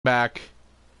back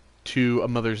to a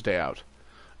Mother's Day out.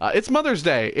 It's Mother's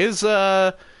Day. Is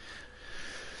the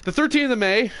 13th of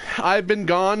May. I've been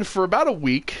gone for about a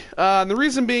week. And the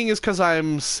reason being is because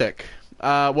I'm sick.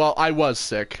 Well, I was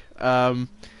sick. And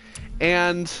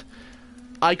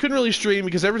I couldn't really stream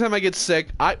because every time I get sick,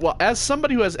 well, as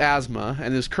somebody who has asthma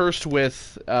and is cursed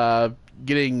with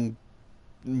getting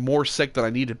more sick than I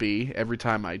need to be every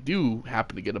time I do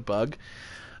happen to get a bug,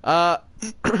 I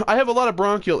have a lot of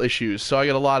bronchial issues. So I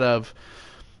get a lot of,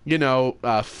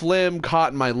 phlegm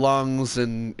caught in my lungs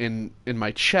and in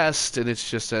my chest, and it's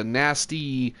just a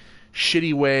nasty,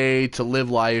 shitty way to live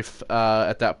life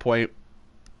at that point.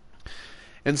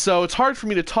 And so it's hard for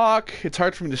me to talk, it's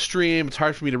hard for me to stream, it's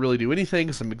hard for me to really do anything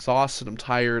because I'm exhausted, I'm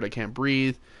tired, I can't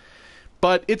breathe.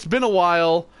 But it's been a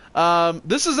while.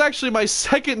 This is actually my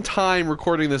second time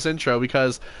recording this intro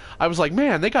because I was like,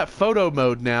 man, they got photo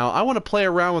mode now. I want to play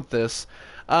around with this.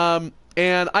 And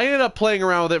I ended up playing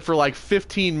around with it for like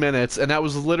 15 minutes, and that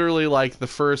was literally like the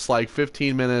first like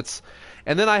 15 minutes.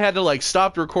 And then I had to like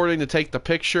stop recording to take the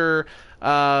picture.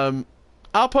 I'll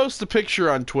post the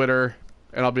picture on Twitter,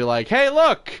 and I'll be like, hey,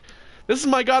 look, this is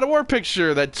my God of War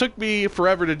picture that took me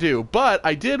forever to do. But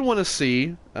I did want to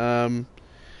see,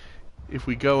 if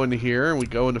we go into here and we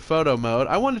go into photo mode,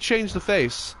 I want to change the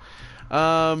face.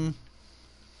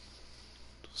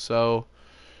 So,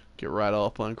 get right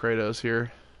up on Kratos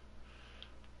here.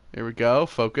 There we go,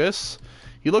 focus.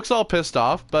 He looks all pissed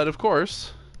off, but of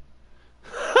course.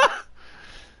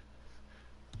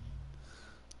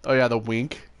 Oh yeah, the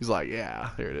wink. He's like, yeah,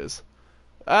 there it is.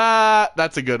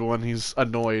 That's a good one. He's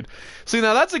annoyed. See,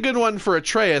 now that's a good one for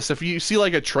Atreus. If you see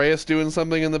like Atreus doing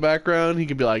something in the background, he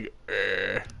can be like,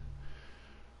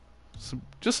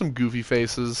 just some goofy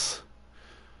faces.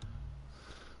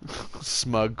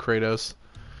 Smug Kratos.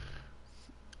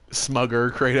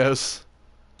 Smugger Kratos.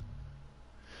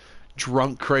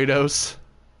 Drunk Kratos.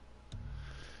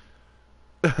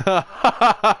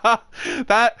 that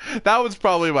was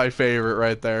probably my favorite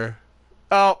right there.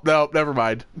 Oh, no, never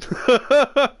mind.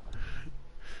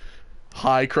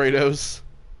 Hi, Kratos.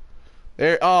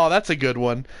 There. Oh, that's a good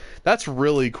one. That's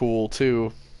really cool,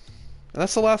 too. And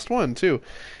that's the last one, too.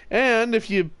 And if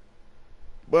you...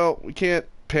 Well, we can't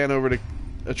pan over to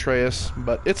Atreus,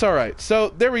 but it's alright. So,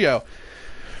 there we go.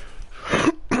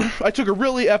 I took a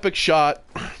really epic shot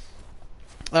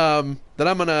that I'm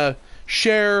going to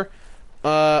share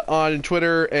on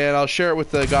Twitter, and I'll share it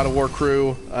with the God of War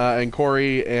crew and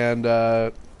Corey, and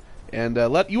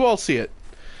let you all see it.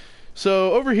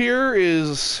 So over here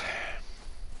is...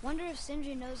 Wonder if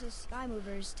Sindri knows his sky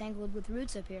mover is tangled with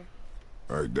roots up here.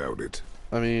 I doubt it.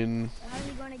 I mean... So how are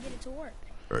we going to get it to work?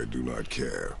 I do not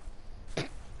care.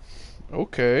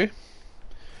 Okay.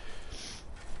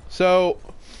 So...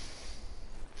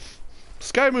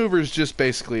 Sky mover is just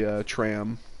basically a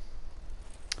tram.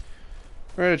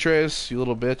 Alright, Atreus, you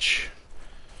little bitch.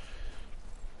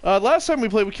 Last time we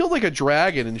played, we killed like a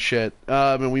dragon and shit.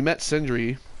 And we met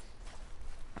Sindri.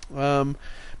 But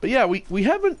yeah,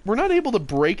 we're not able to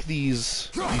break these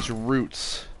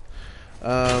roots. Maybe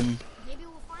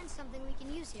we'll find something we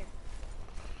can use here.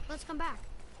 Let's come back.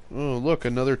 Oh, look,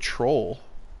 another troll.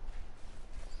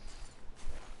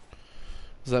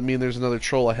 Does that mean there's another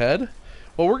troll ahead?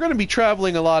 Well, we're going to be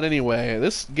traveling a lot anyway.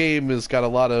 This game has got a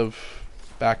lot of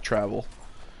back travel.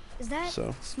 Is that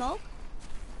smoke?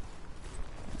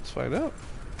 Let's find out.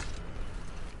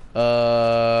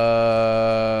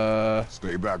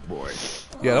 Stay back, boy.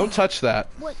 Yeah, don't touch that.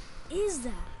 What is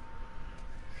that?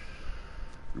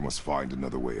 We must find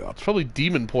another way up. It's probably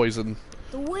demon poison.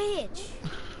 The witch.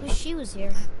 Wish she was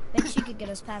here. Bet she could get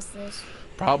us past this.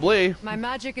 Probably. My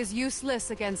magic is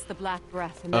useless against the Black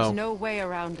Breath, and there's no way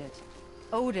around it.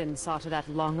 Odin saw to that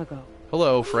long ago.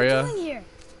 Hello, Freya. What are you doing here?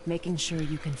 Making sure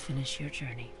you can finish your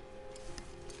journey.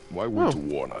 Why would you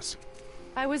warn us?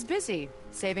 I was busy,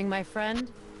 saving my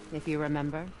friend, if you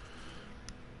remember.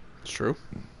 It's true.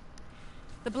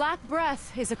 The Black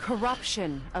Breath is a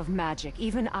corruption of magic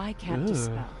even I can't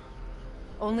dispel.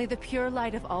 Only the pure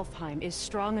light of Alfheim is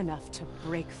strong enough to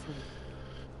break free.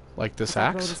 Like this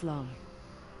That road axe? is long.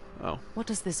 Oh. What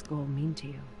does this goal mean to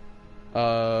you?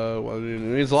 Well, it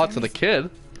means a lot to the kid.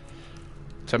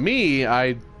 To me,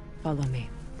 Follow me.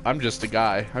 I'm just a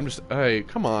guy. Hey,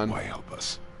 come on. Why help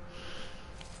us?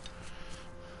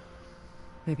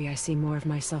 Maybe I see more of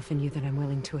myself in you than I'm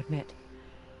willing to admit.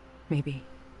 Maybe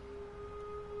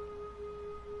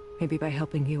by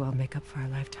helping you, I'll make up for a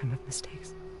lifetime of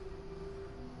mistakes.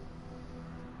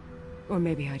 Or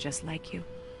maybe I just like you.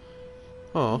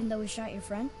 Oh. Even though we shot your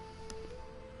friend?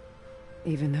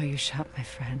 Even though you shot my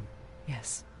friend,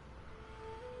 yes.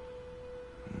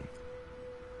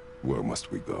 Where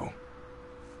must we go?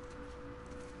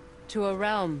 To a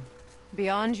realm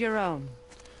beyond your own.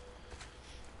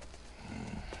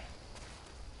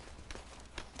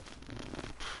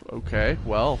 Okay,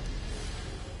 well.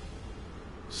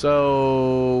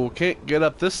 So, can't get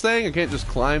up this thing? I can't just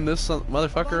climb this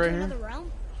motherfucker Going right to here? another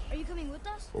realm? Are you coming with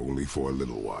us? Only for a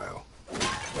little while.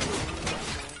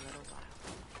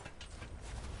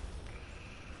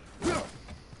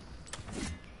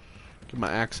 Get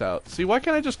my axe out. See, why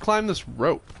can't I just climb this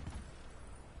rope?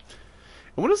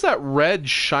 And what is that red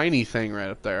shiny thing right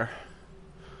up there?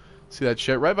 See that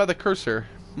shit? Right by the cursor.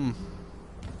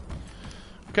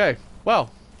 Okay,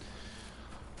 well.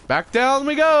 Back down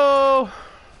we go!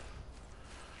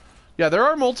 Yeah, there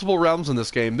are multiple realms in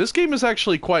this game. This game is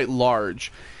actually quite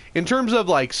large. In terms of,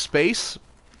 like, space,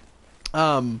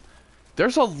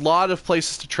 there's a lot of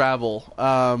places to travel,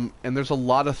 and there's a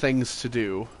lot of things to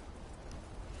do.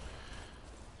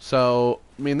 So,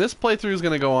 I mean, this playthrough is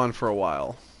going to go on for a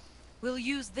while. We'll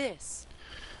use this.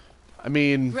 I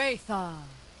mean... Wraithar.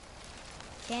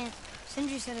 Can't.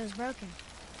 Sindri said it was broken.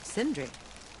 Sindri.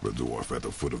 The dwarf at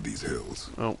the foot of these hills.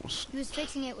 Oh, He was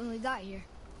fixing it when we got here.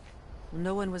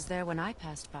 No one was there when I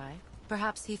passed by.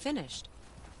 Perhaps he finished.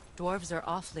 Dwarves are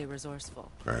awfully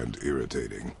resourceful. And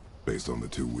irritating, based on the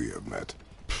two we have met.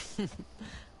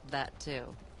 That too.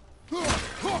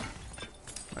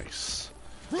 nice.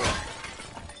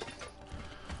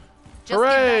 Just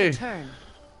Hooray! give that a turn.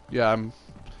 Yeah,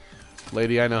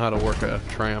 Lady, I know how to work a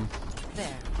tram.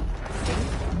 There.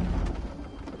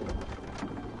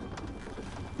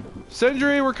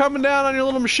 Sindri, we're coming down on your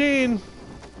little machine.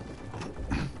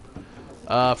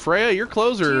 Freya, your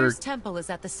clothes are... Tyr's temple is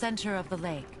at the center of the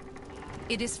lake.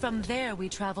 It is from there we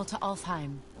travel to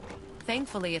Alfheim.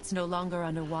 Thankfully, it's no longer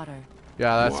underwater.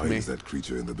 Yeah, that's Why me. is that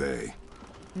creature in the bay?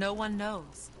 No one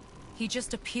knows. He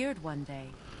just appeared one day.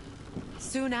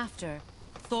 Soon after,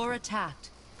 Thor attacked,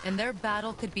 and their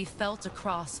battle could be felt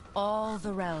across all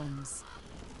the realms.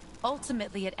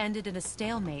 Ultimately, it ended in a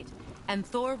stalemate, and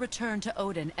Thor returned to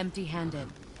Odin empty-handed.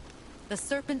 The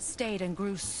serpent stayed and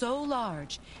grew so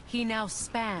large, he now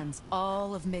spans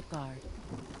all of Midgard.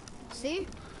 See?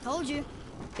 Told you.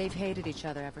 They've hated each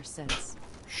other ever since.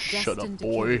 Shut up, Destined to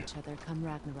kill boy. each other come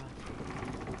Ragnarok.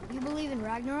 You believe in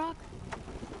Ragnarok?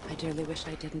 I dearly wish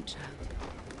I didn't, child.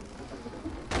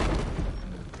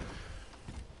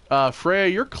 Freya,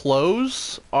 your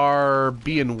clothes are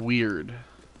being weird.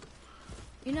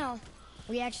 You know,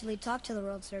 we actually talked to the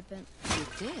world serpent. You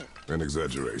did? An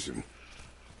exaggeration.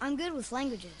 I'm good with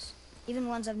languages, even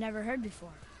ones I've never heard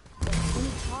before. But when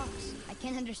he talks, I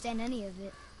can't understand any of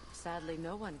it. Sadly,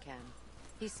 no one can.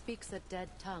 He speaks a dead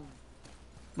tongue.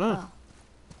 Oh.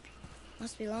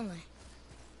 Must be lonely.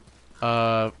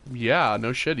 Yeah,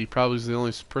 no shit. He probably is the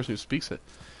only person who speaks it.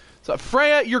 So,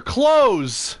 Freya, your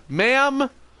clothes, ma'am.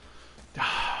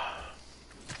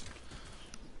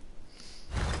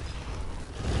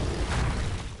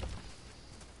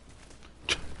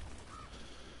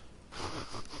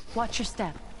 Watch your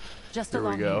step. Just There we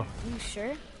along go. here. You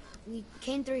sure? We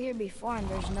came through here before and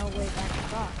there's no way back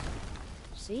across.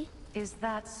 See? Is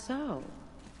that so?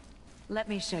 Let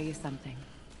me show you something.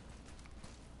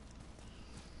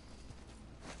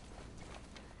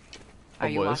 Are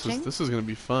you boy, watching? this is gonna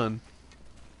be fun.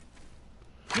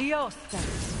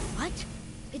 What?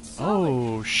 It's solid.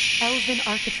 Oh shit. Elven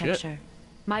architecture.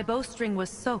 My bowstring was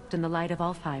soaked in the light of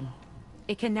Alfheim.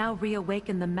 It can now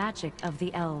reawaken the magic of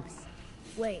the elves.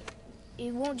 Wait,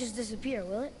 it won't just disappear,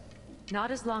 will it?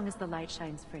 Not as long as the light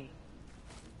shines free.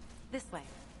 This way.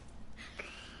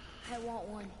 I want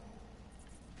one.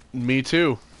 Me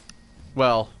too.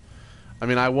 Well, I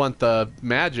mean, I want the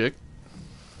magic.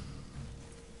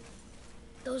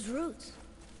 Those roots.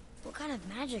 What kind of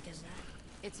magic is that?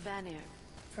 It's Vanir.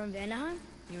 From Vanaheim?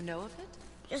 You know of it?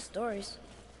 Just stories.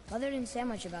 Mother didn't say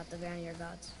much about the Vanir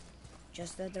gods.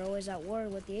 Just that they're always at war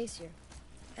with the Aesir.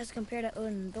 As compared to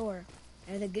Odin and Thor,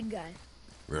 they're the good guys.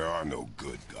 There are no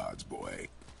good gods, boy.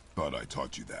 Thought I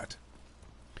taught you that.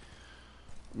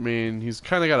 I mean, he's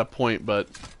kind of got a point, but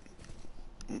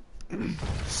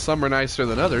some are nicer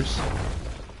than others.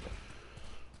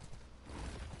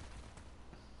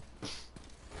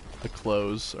 The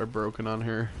clothes are broken on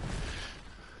her.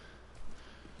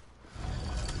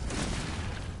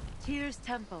 Tyr's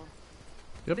temple.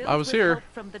 Yep, Built I was with here. help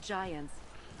from the giants.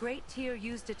 Great Tyr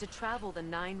used it to travel the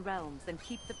 9 realms and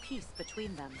keep the peace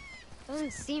between them.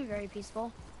 Doesn't seem very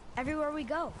peaceful. Everywhere we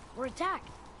go, we're attacked.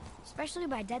 Especially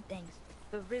by dead things.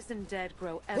 The risen dead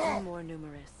grow ever more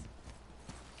numerous.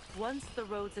 Once the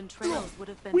roads and trails would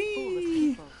have been full of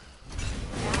people.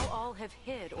 Now all have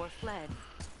hid or fled,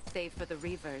 save for the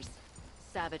Reavers,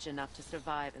 savage enough to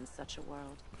survive in such a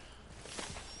world.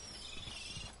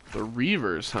 The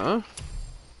Reavers, huh?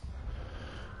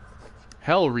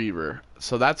 Hell Reaver.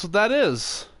 So that's what that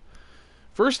is.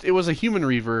 First, it was a human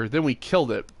Reaver, then we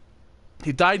killed it.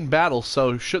 He died in battle,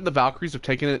 so shouldn't the Valkyries have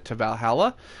taken it to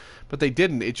Valhalla? But they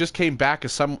didn't. It just came back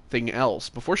as something else.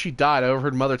 Before she died, I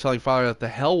overheard Mother telling Father that the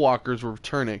Hellwalkers were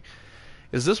returning.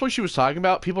 Is this what she was talking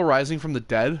about? People rising from the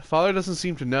dead? Father doesn't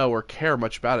seem to know or care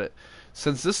much about it.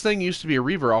 Since this thing used to be a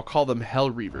Reaver, I'll call them Hell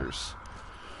Reavers.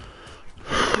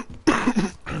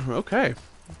 Okay.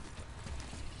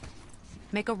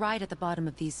 Make a right at the bottom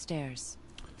of these stairs.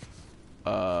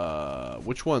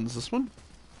 Which one's this one?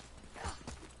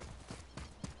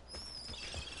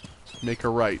 Make a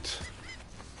right.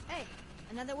 Hey,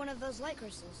 another one of those light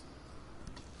crystals.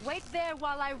 Wait there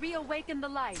while I reawaken the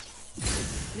light.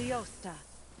 Leosta.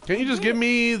 Can't you just give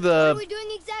me What the are we doing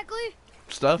exactly?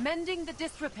 stuff? Mending the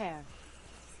disrepair.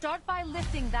 Start by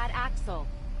lifting that axle.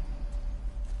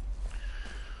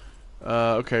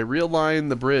 Okay, realign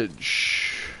the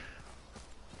bridge.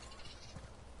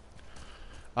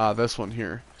 This one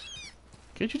here.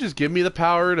 Can't you just give me the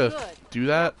power to Good. do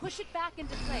that? Now push it back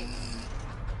into place.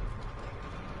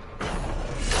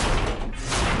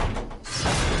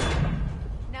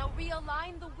 Now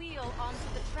realign the wheel onto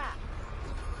the track.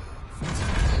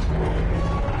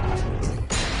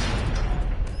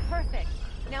 Perfect.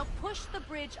 Now push the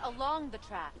bridge along the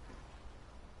track.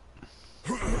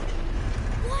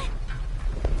 What?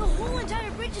 The whole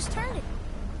entire bridge is turning.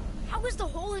 How is the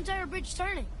whole entire bridge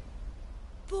turning?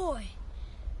 Boy,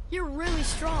 you're really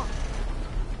strong.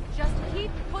 Just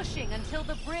keep pushing until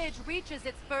the bridge reaches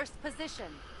its first position.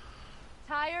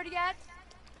 Tired yet?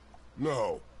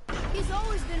 No. He's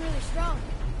always been really strong.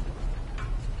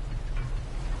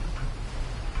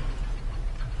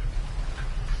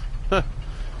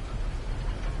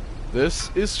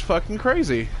 This is fucking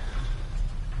crazy.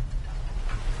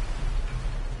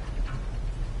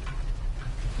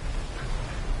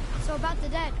 So about the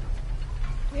dead.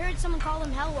 We heard someone call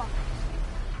them Hellwalkers.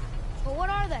 But what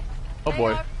are they? Oh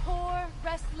boy. They are poor,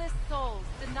 restless souls,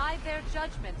 denied their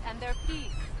judgment and their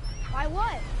peace. Why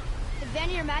what? Did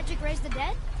Vanir magic raise the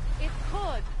dead? It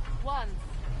could, once.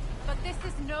 But this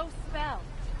is no spell.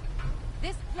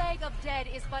 This plague of dead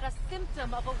is but a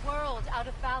symptom of a world out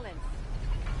of balance.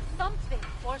 Something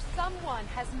or someone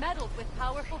has meddled with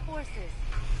powerful forces.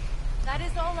 That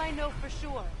is all I know for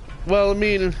sure. Well, I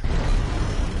mean...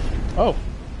 Oh.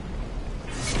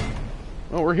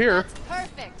 Oh, we're here. That's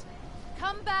perfect.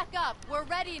 Come back up. We're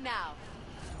ready now.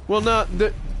 Well, not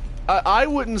that. I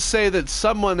wouldn't say that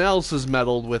someone else has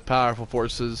meddled with powerful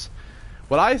forces.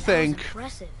 What I think That was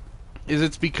impressive. is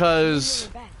it's You because...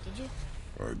 hurt your back, did you?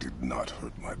 I did not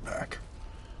hurt my back.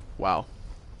 Wow.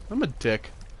 I'm a dick.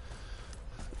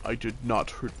 I did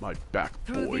not hurt my back,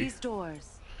 Through boy. these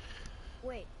doors.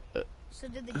 Wait. So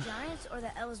did the Giants or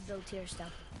the Elves build Tyr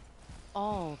stuff?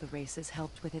 All the races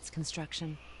helped with its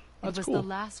construction. That's It was cool. the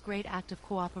last great act of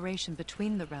cooperation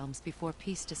between the realms before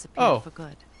peace disappeared for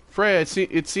good. Freya,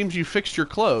 it seems you fixed your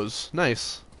clothes.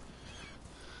 Nice.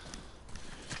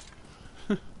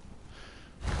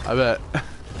 I bet.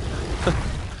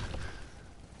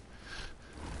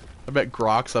 I bet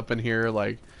Grok's up in here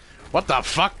like, what the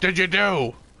fuck did you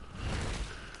do?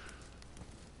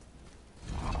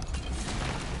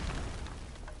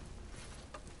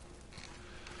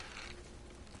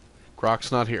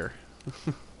 Grok's not here.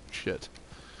 Shit.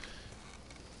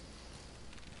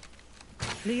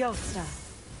 Leosta.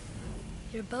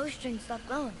 Your bowstring stopped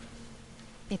glowing.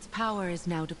 Its power is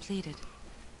now depleted.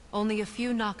 Only a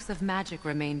few knocks of magic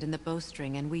remained in the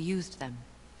bowstring, and we used them.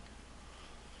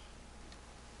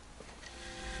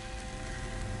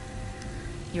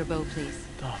 Your bow, please.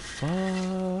 The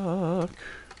fuck?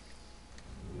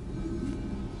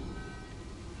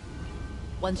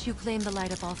 Once you claim the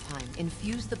Light of Alfheim,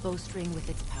 infuse the bowstring with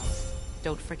its power.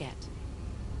 Don't forget.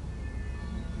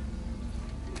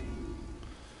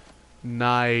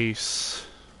 Nice.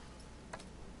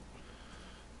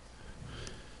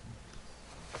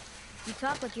 You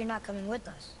talk like you're not coming with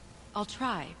us. I'll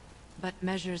try, but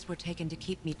measures were taken to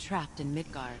keep me trapped in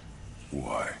Midgard.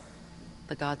 Why?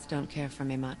 The gods don't care for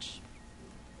me much.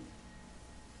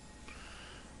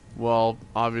 Well,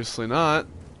 obviously not.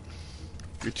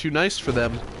 You're too nice for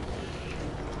them.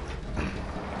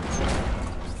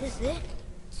 Is this it?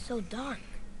 It's so dark.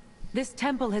 This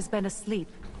temple has been asleep,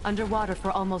 underwater for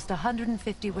almost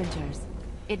 150 winters.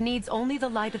 It needs only the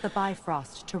light of the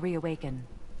Bifrost to reawaken.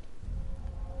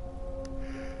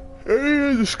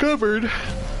 Area discovered.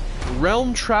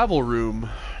 Realm travel room.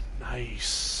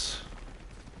 Nice.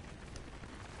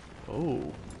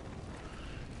 Oh.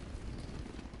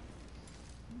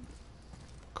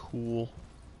 Cool.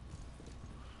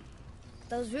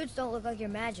 Those roots don't look like your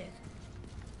magic.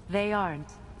 They aren't.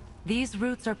 These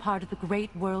roots are part of the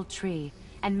Great World Tree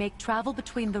and make travel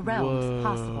between the realms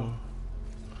possible.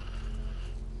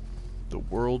 The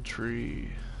World Tree,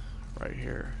 right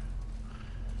here.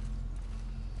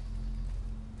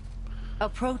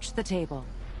 Approach the table.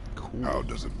 Cool. How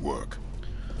does it work?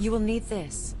 You will need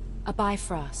this, a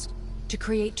Bifrost, to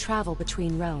create travel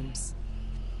between realms.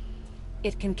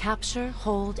 It can capture,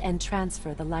 hold, and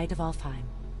transfer the light of Alfheim.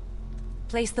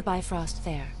 Place the Bifrost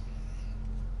there.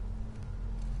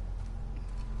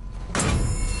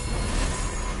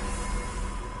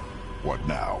 What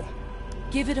now?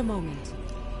 Give it a moment.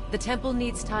 The temple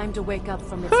needs time to wake up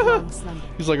from its long slumber.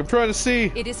 He's like, I'm trying to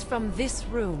see. It is from this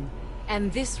room,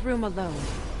 and this room alone,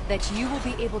 that you will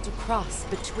be able to cross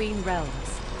between realms.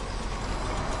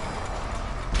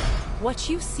 What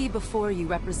you see before you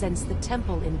represents the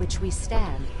temple in which we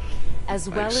stand, as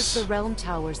well as the realm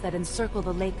towers that encircle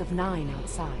the Lake of Nine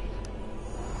outside.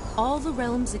 All the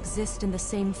realms exist in the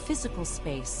same physical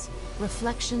space,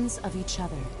 reflections of each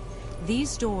other.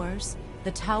 These doors,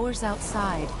 the towers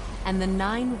outside, and the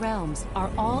 9 realms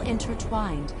are all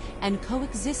intertwined and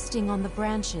coexisting on the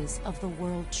branches of the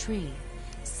World Tree,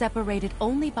 separated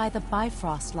only by the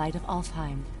Bifrost light of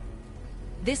Alfheim.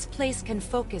 This place can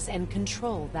focus and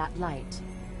control that light.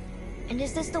 And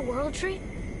is this the World Tree?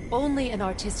 Only an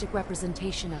artistic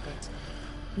representation of it.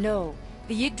 No,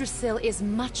 the Yggdrasil is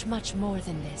much, much more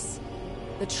than this.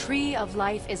 The Tree of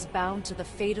Life is bound to the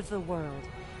fate of the world,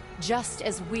 just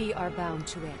as we are bound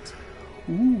to it.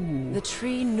 Ooh. The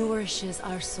tree nourishes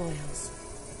our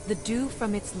soils. The dew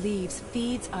from its leaves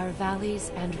feeds our valleys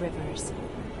and rivers.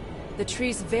 The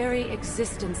tree's very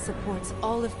existence supports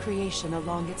all of creation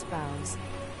along its boughs.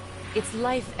 Its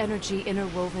life energy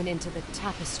interwoven into the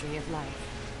tapestry of life.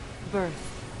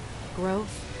 Birth,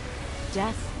 growth,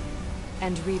 death,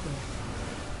 and rebirth.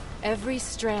 Every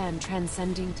strand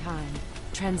transcending time,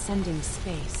 transcending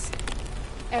space.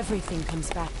 Everything comes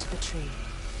back to the tree.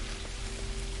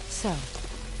 So,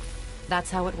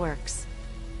 that's how it works.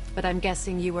 But I'm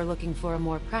guessing you were looking for a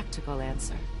more practical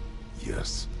answer.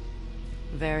 Yes.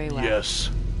 Very well. Yes.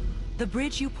 The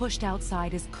bridge you pushed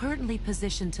outside is currently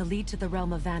positioned to lead to the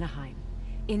realm of Vanaheim.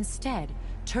 Instead,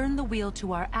 turn the wheel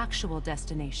to our actual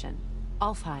destination,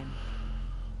 Alfheim.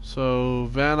 So,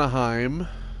 Vanaheim.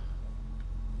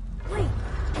 Wait,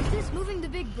 is this moving the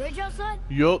big bridge outside?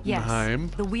 Jotunheim.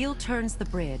 Yes, the wheel turns the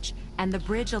bridge, and the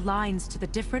bridge aligns to the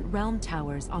different realm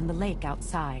towers on the lake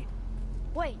outside.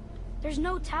 Wait, there's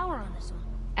no tower on this one.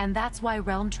 And that's why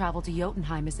realm travel to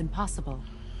Jotunheim is impossible.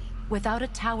 Without a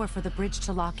tower for the bridge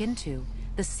to lock into,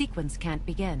 the sequence can't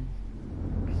begin.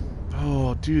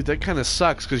 Oh, dude, that kind of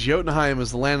sucks, because Jotunheim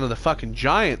is the land of the fucking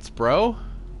giants, bro.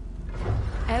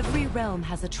 Every realm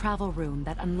has a travel room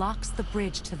that unlocks the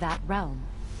bridge to that realm.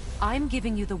 I'm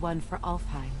giving you the one for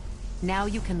Alfheim. Now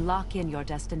you can lock in your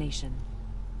destination.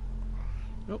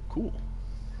 Oh, cool.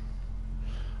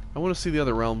 I want to see the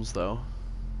other realms, though.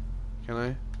 Can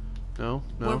I? No?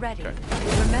 No? We're ready.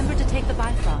 Okay. Remember to take the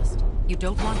Bifrost. You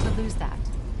don't want to lose that.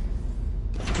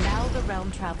 Now the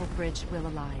realm travel bridge will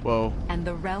align. Whoa. And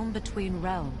the realm between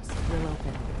realms will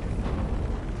open.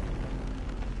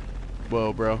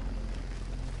 Whoa, bro.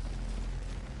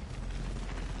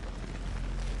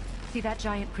 See that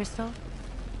giant crystal?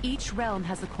 Each realm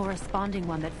has a corresponding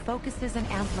one that focuses and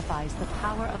amplifies the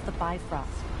power of the Bifrost,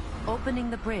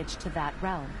 opening the bridge to that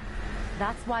realm.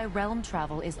 That's why realm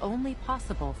travel is only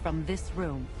possible from this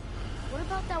room. What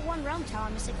about that one realm tower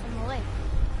missing from the lake?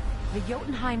 The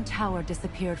Jotunheim Tower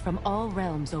disappeared from all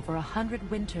realms over 100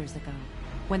 winters ago,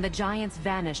 when the giants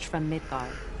vanished from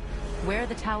Midgard. Where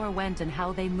the tower went and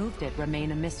how they moved it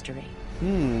remain a mystery.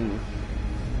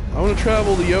 I want to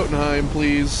travel to Jotunheim,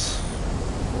 please.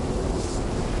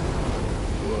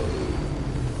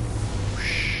 Whoa.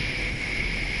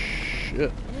 Shit.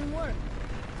 It didn't work.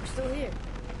 We're still here.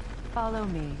 Follow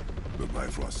me. The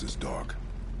Bifrost is dark.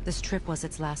 This trip was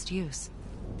its last use.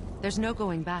 There's no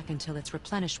going back until it's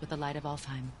replenished with the light of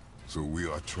Alfheim. So we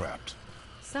are trapped.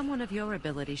 Someone of your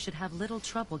ability should have little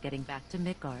trouble getting back to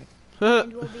Midgard.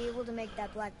 And we'll be able to make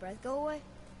that black breath go away?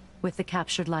 With the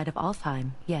captured light of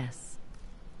Alfheim, yes.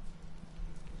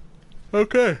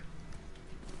 Okay.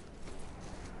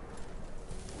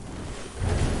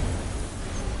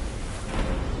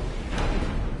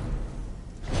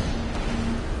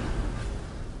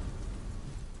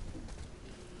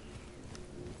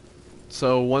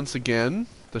 So once again,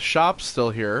 the shop's still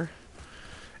here.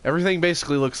 Everything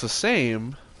basically looks the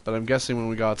same, but I'm guessing when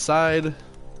we go outside...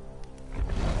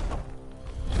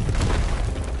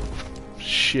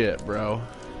 Shit, bro.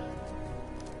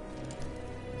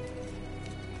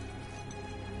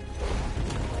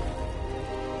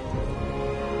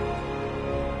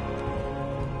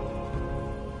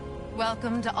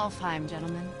 Welcome to Alfheim,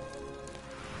 gentlemen.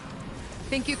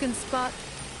 Think you can spot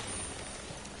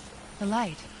the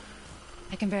light?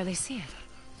 I can barely see it.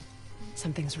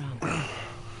 Something's wrong.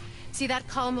 See that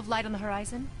column of light on the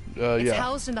horizon? It's yeah.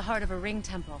 housed in the heart of a ring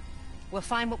temple. We'll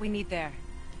find what we need there.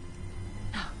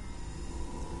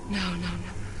 No.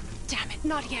 Damn it,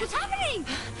 not yet. What's happening?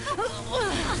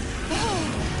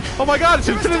 Oh my god, it's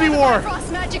Infinity War!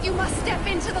 Frost magic, you must step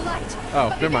into the light. Oh,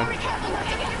 But never be mind. very careful not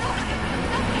to get wrong.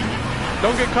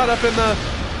 Don't get caught up in the...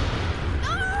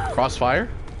 Crossfire?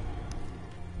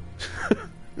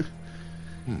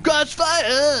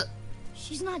 Crossfire!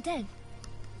 She's not dead.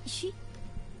 Is she?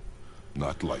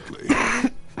 Not likely.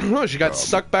 Oh, she got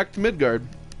sucked back to Midgard.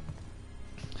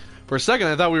 For a second,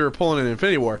 I thought we were pulling an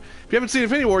Infinity War. If you haven't seen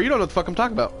Infinity War, you don't know what the fuck I'm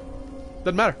talking about.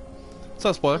 Doesn't matter. It's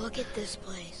not a spoiler. Look at this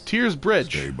place. Tears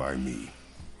Bridge. Stay by me.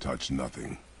 Touch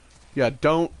nothing. Yeah,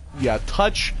 don't... Yeah,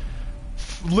 touch...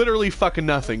 literally fucking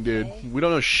nothing, dude. Okay. We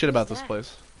don't know shit about What's this that?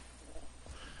 place.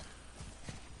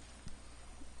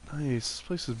 Nice. This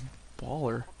place is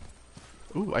baller.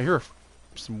 Ooh, I hear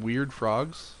some weird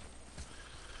frogs.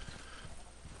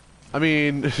 I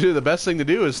mean, the best thing to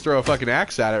do is throw a fucking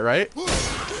axe at it, right?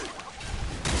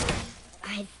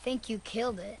 I think you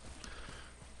killed it.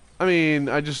 I mean,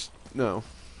 I just... No.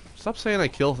 Stop saying I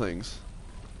kill things.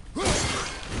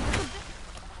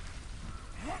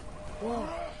 Whoa,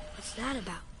 what's that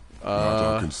about? Not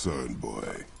our concern,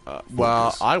 boy.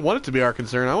 Well, I want it to be our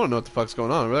concern. I want to know what the fuck's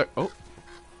going on over there. Oh.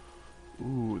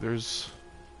 Ooh, there's...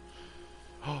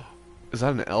 Oh, is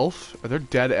that an elf? Are there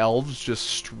dead elves just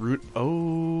strewn?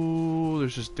 Oh,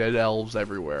 there's just dead elves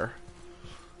everywhere.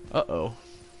 Uh-oh.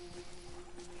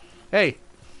 Hey!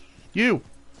 You!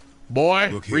 Boy!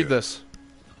 Look here. Read this.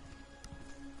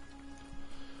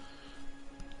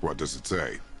 What does it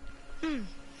say?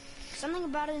 Something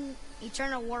about an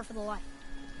eternal war for the light.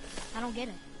 I don't get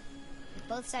it. If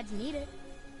both sides need it,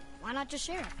 why not just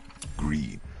share it?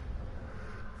 Greed.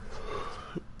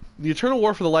 The eternal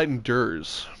war for the light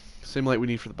endures. Same light we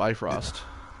need for the Bifrost.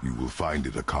 You will find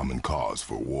it a common cause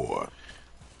for war.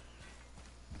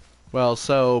 Well,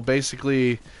 so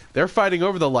basically, they're fighting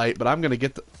over the light, but I'm gonna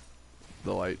get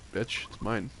the light, bitch. It's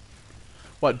mine.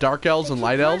 What, dark elves They and keep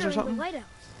light elves or murdering the something? Light elves.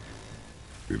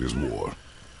 It is war.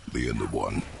 The end of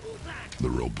one. The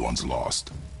robed one's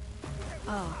lost.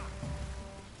 Oh.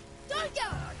 Don't go!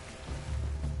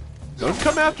 Don't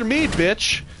come after me,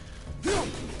 bitch!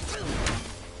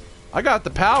 I got the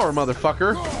power,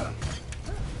 motherfucker.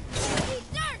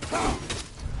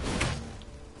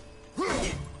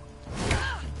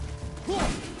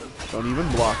 Don't even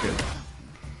block it.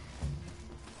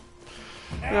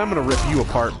 Yeah, I'm gonna rip you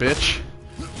apart, bitch.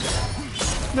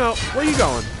 No, where you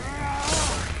going?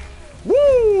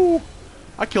 Woo!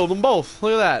 I killed them both.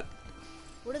 Look at that.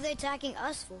 What are they attacking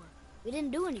us for? We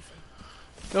didn't do anything.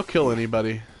 They'll kill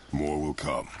anybody. More will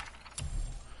come.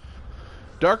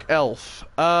 Dark Elf.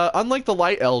 Unlike the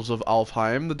Light Elves of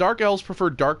Alfheim, the Dark Elves prefer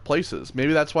dark places.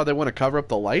 Maybe that's why they want to cover up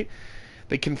the light.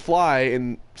 They can fly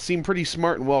and seem pretty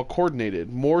smart and well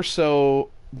coordinated, more so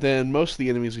than most of the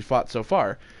enemies we fought so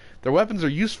far. Their weapons are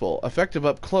useful, effective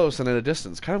up close and at a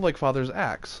distance, kind of like Father's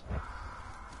axe.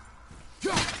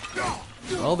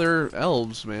 Well, they're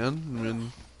elves, man. I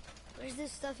mean, Where's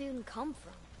this stuff even come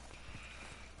from?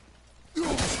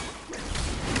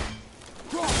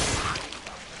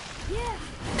 Yeah.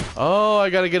 oh, I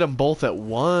gotta get them both at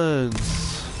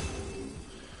once.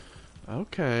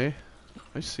 Okay,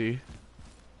 I see.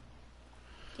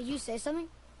 Did you say something?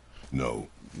 No.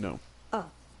 No. Oh,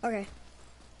 okay.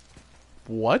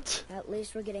 What? At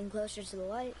least we're getting closer to the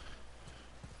light.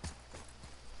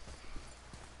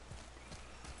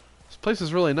 This place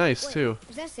is really nice, Wait, too.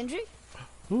 is that Sindri?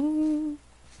 Ooh.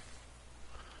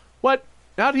 What?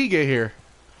 How'd he get here?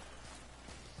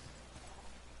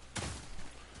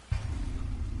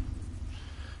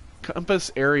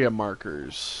 Compass area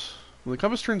markers. When the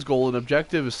compass turns gold, an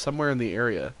objective is somewhere in the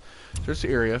area. Search the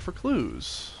area for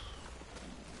clues.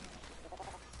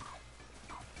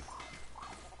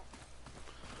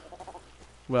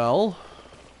 Well,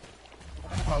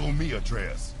 Follow me,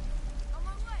 Atreus. On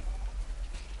my way.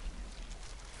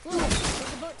 Look,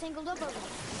 there's a boat tangled up over there.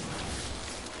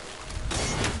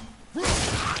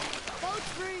 Boat's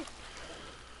free.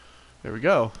 there we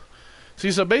go.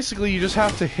 See, so basically you just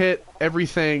have to hit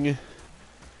everything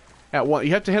at once.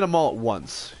 You have to hit them all at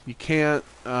once. You can't,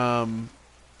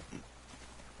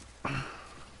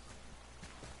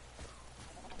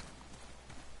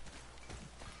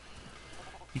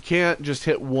 you can't just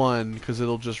hit one because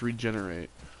it'll just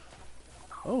regenerate.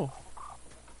 Oh.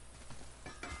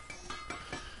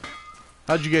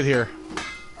 How'd you get here?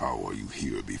 How are you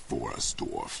here before us,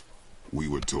 dwarf? We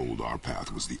were told our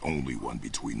path was the only one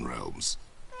between realms.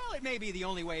 Well, it may be the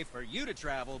only way for you to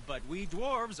travel, but we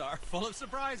dwarves are full of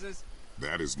surprises.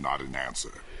 That is not an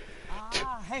answer.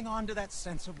 Hang on to that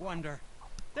sense of wonder.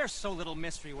 There's so little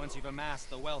mystery once you've amassed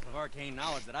the wealth of arcane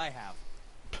knowledge that I have.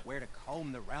 Where to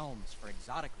comb the realms for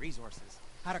exotic resources.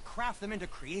 How to craft them into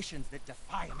creations that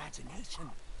defy imagination.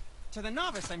 To the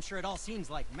novice, I'm sure it all seems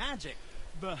like magic,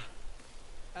 but...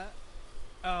 oh,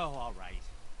 all right.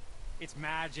 It's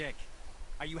magic.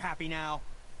 Are you happy now?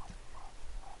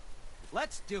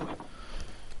 Let's do it.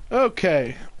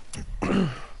 Okay.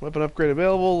 Weapon upgrade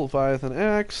available. Leviathan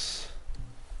Axe.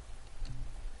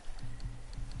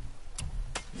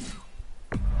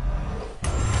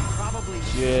 Probably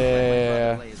should let my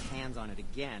brother lay his hands on it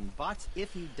again, but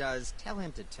if he does, tell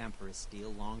him to temper his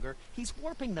steel longer. He's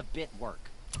warping the bit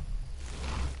work.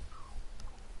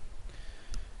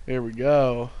 Here we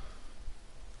go.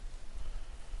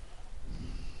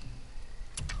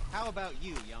 How about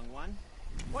you, young one?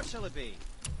 What shall it be?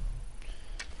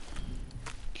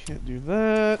 Can't do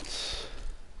that.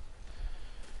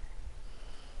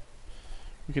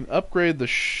 We can upgrade the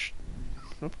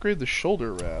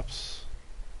shoulder wraps.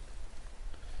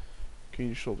 Can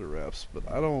use shoulder wraps, but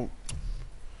I don't.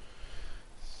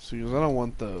 See, because I don't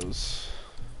want those.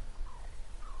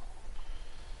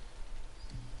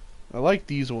 I like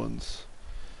these ones.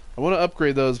 I want to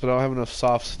upgrade those, but I don't have enough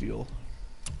soft steel.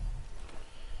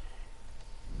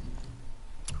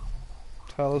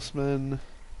 Talisman.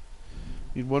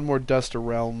 Need one more Dust of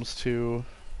Realms too.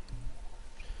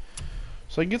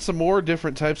 So I can get some more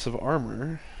different types of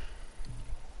armor.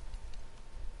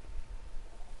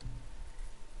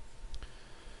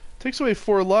 Takes away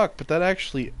 4 luck, but that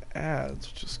actually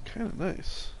adds, which is kind of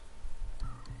nice.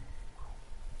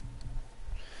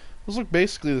 Those look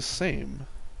basically the same.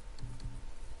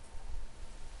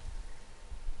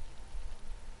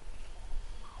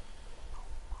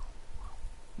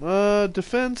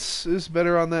 Defense is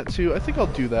better on that too. I think I'll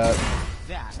do that.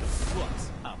 That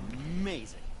looks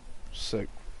amazing. Sick.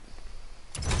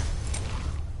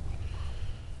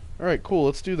 Alright, cool.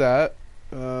 Let's do that.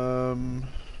 Let's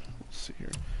see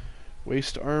here.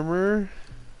 Waist armor.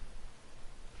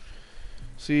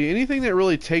 See, anything that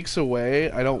really takes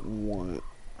away, I don't want.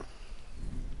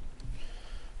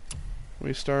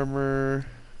 Waist armor.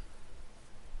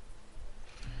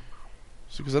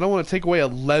 So, because I don't want to take away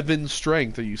 11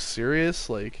 strength. Are you serious?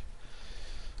 Like,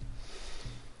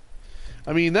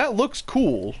 I mean, that looks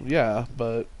cool, yeah,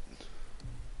 but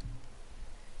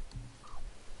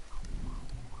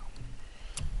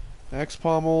axe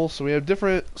pommel. So we have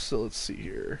different. So let's see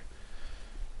here.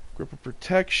 Grip of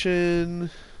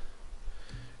protection.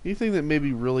 Anything that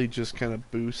maybe really just kind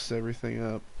of boosts everything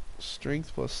up.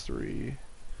 Strength +3.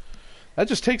 That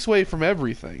just takes away from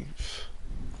everything.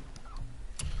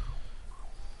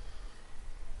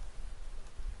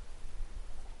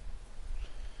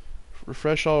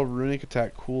 Refresh all runic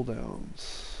attack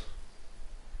cooldowns.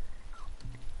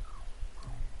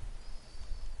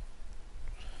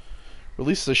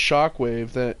 Releases a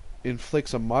shockwave that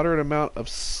inflicts a moderate amount of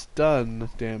stun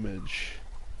damage.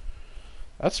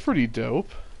 That's pretty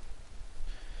dope.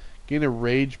 Gain a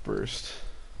rage burst.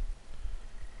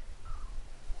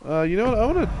 You know what? I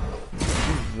want to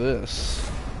do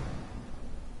this.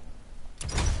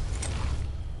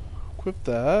 Equip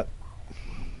that.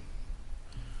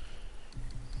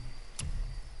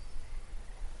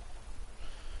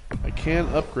 I can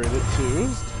upgrade it too.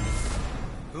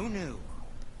 Who knew?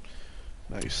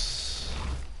 Nice.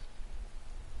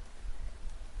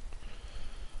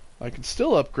 I can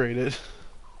still upgrade it.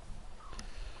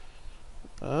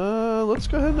 Let's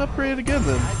go ahead and upgrade it again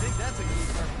then. I think that's a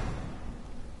keeper.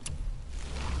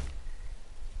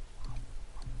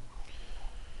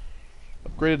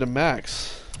 Upgraded to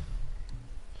max.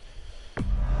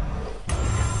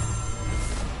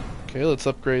 Okay, let's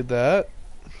upgrade that.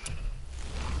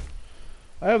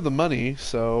 I have the money,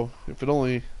 so if it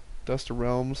only Dust of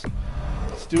Realms,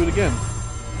 let's do it again.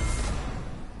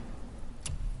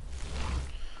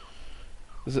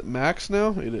 Is it max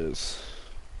now? It is.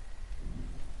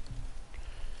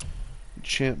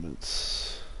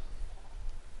 Enchantments.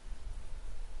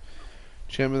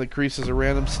 Enchantment that increases a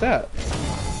random stat.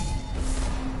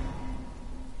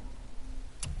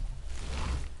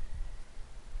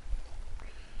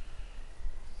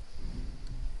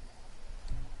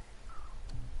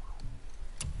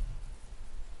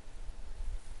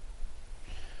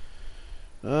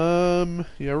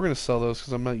 Yeah, we're gonna sell those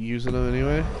because I'm not using them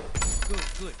anyway. Good,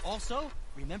 good. Also,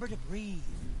 remember to breathe.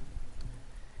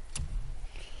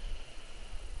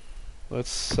 Let's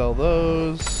sell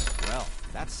those. Well,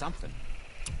 that's something.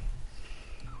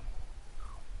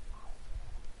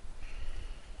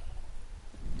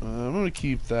 I'm gonna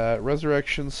keep that.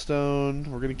 Resurrection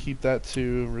Stone. We're gonna keep that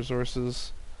too.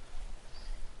 Resources.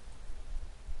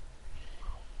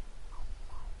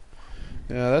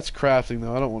 Yeah, that's crafting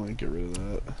though. I don't want to get rid of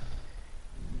that.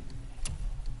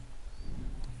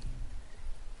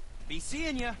 Be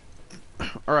seeing ya.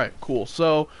 Alright, cool.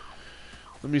 So,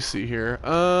 let me see here.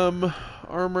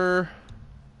 Armor.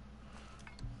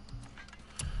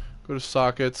 Go to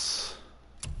sockets.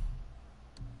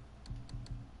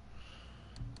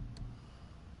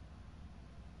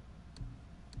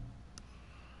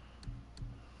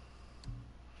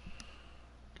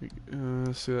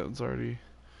 See, that one's already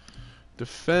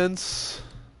defense.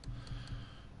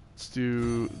 Let's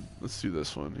do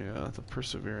this one. Yeah, the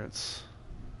perseverance.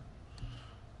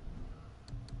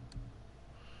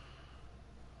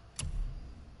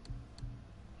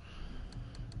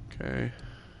 Okay.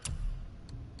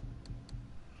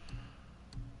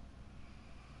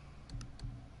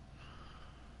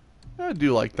 I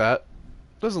do like that.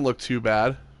 Doesn't look too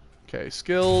bad. Okay,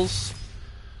 skills.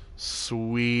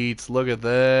 Sweet. Look at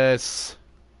this.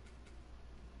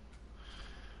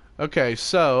 Okay,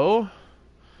 so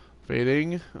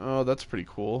fading. Oh, that's pretty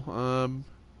cool.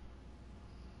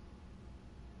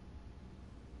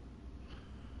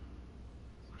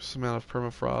 Some amount of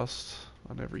permafrost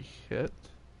on every hit.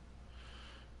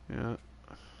 Yeah.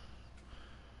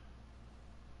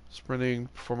 Sprinting,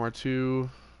 perform R2.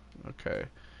 Okay.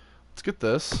 Let's get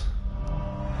this.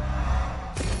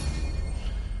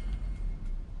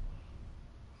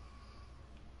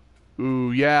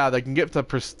 Ooh, yeah, they can get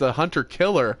the Hunter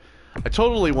Killer. I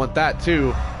totally want that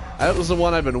too. That was the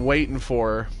one I've been waiting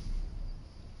for.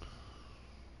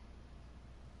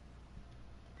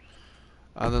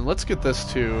 And then let's get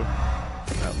this too.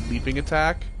 That leaping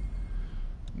attack.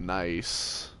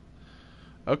 Nice.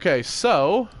 Okay,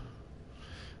 so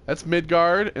that's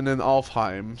Midgard and then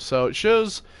Alfheim. So it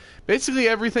shows basically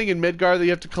everything in Midgard that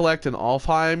you have to collect in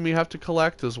Alfheim you have to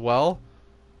collect as well.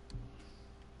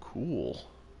 Cool.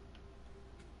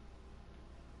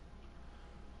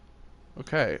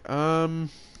 Okay,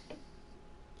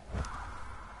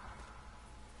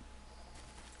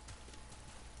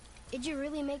 Did you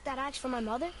really make that axe for my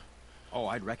mother? Oh,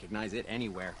 I'd recognize it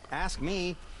anywhere. Ask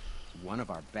me. It's one of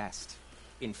our best.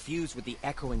 Infused with the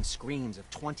echoing screams of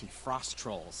 20 frost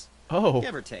trolls. Oh.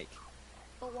 Give or take.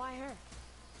 But why her?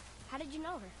 How did you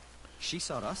know her? She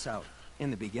sought us out in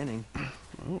the beginning.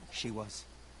 Oh. She was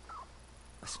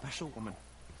a special woman.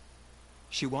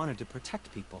 She wanted to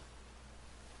protect people.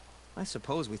 I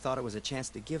suppose we thought it was a chance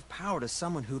to give power to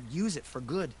someone who'd use it for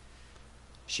good.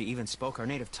 She even spoke our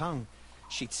native tongue.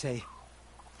 She'd say,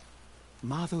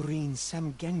 Madurin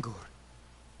sem gengur,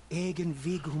 egen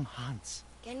vigum hans.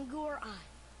 Gengur I.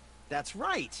 That's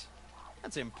right.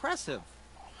 That's impressive.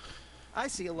 I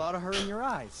see a lot of her in your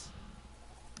eyes.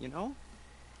 You know?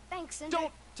 Thanks, Cinder.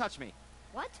 Don't touch me.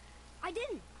 What? I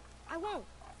didn't. I won't.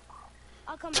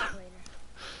 I'll come back later.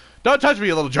 Don't touch me,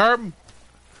 you little germ!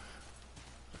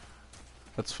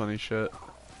 That's funny shit.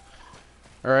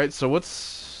 Alright, so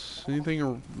what's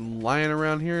anything lying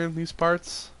around here in these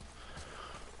parts?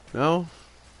 No?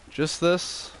 Just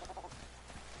this?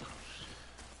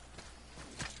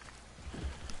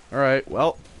 Alright,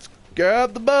 well, let's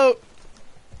grab the boat!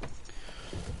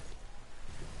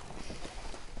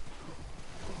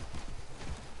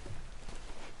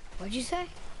 What'd you say?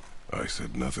 I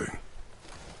said nothing.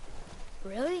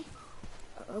 Really?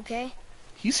 Okay.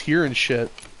 He's hearing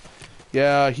shit.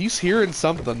 Yeah, he's hearing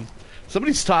something.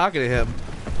 Somebody's talking to him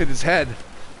in his head.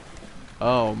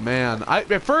 Oh man!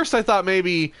 At first I thought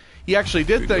maybe he actually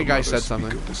did think I said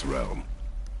something. Of this realm.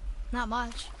 Not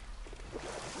much.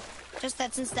 Just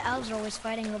that since the elves are always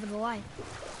fighting over the light,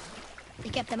 they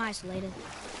kept them isolated.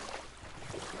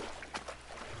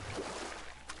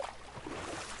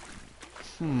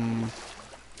 I'm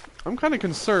kind of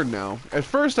concerned now. At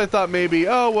first I thought maybe,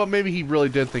 oh well, maybe he really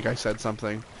did think I said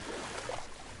something.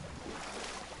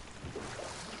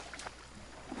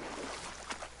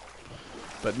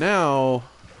 But now...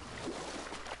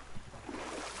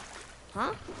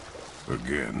 Huh?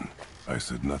 Again, I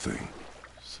said nothing.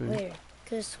 See, Weird.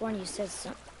 Could have sworn you said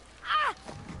something.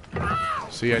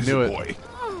 see, I knew it. Boy.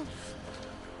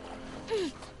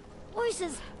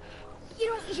 Voices! You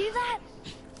don't hear that?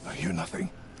 I hear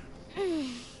nothing.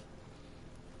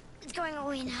 It's going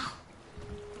away now.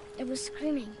 It was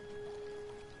screaming.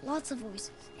 Lots of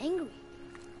voices. Angry.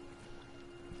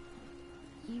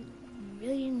 You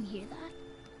really didn't hear that?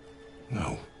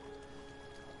 No.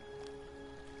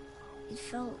 It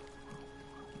felt...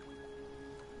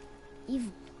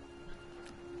 evil.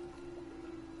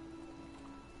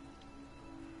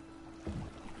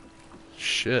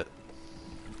 Shit.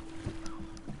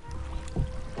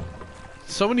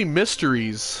 So many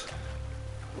mysteries.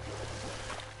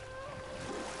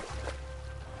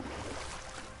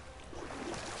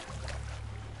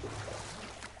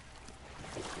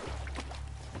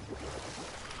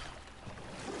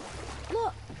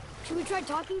 Look, should we try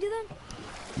talking to them?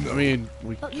 No, I mean,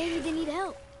 we But maybe they need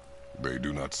help. they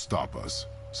do not stop us,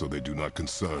 so they do not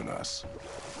concern us.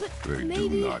 But They maybe...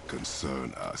 do not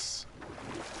concern us.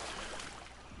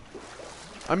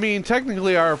 I mean,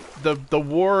 technically, the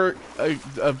war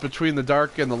between the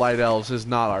dark and the light elves is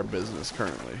not our business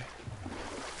currently,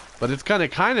 but it's gonna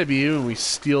kind of be when we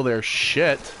steal their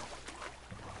shit.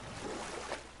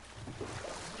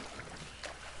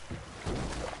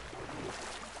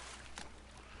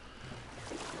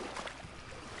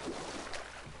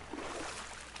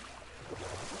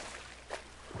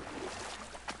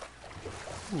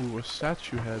 Ooh, a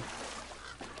statue head.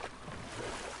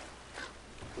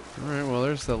 Alright, well,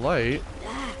 there's the light.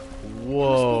 That must be the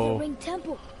Whoa. Ring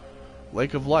Temple.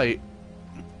 Lake of Light.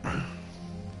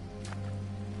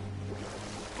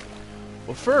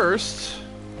 Well, first,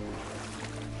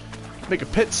 make a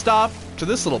pit stop to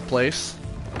this little place.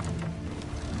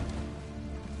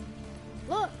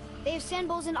 Look, they have sand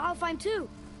bowls in Alfheim too.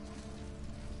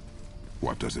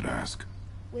 What does it ask?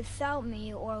 Without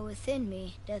me or within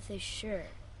me, death is sure.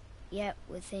 Yet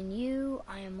within you,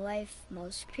 I am life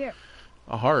most pure.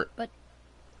 A heart.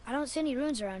 I don't see any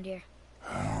runes around here.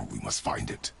 Oh, we must find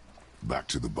it. Back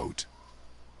to the boat.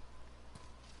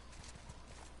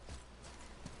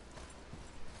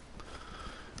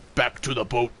 Back to the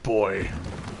boat, boy.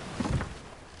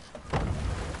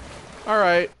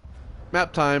 Alright.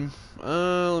 Map time.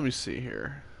 Let me see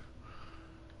here.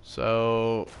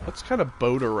 So, let's kind of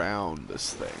boat around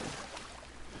this thing.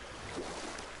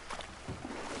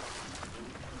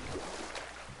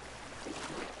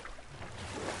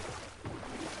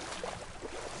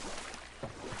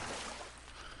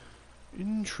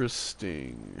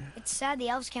 Interesting. It's sad the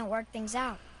elves can't work things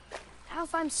out.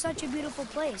 Alfheim's such a beautiful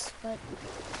place, but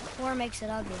war makes it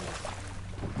ugly.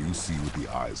 You see with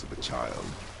the eyes of a child.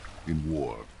 In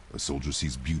war, a soldier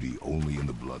sees beauty only in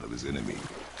the blood of his enemy.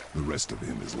 The rest of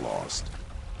him is lost.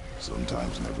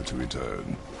 Sometimes never to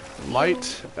return.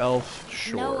 Light elf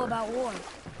shore. Know about war,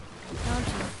 don't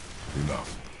you?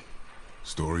 Enough.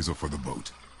 Stories are for the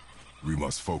boat. We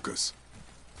must focus.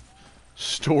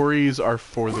 Stories are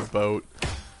for the boat.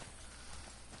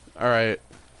 Alright.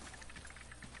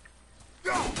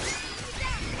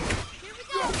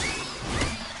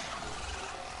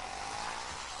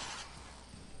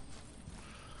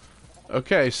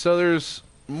 Okay, so there's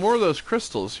more of those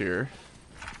crystals here.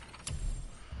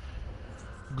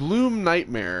 Gloom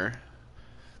Nightmare.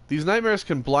 These nightmares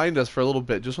can blind us for a little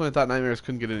bit, just when I thought nightmares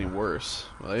couldn't get any worse.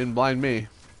 Well, they didn't blind me.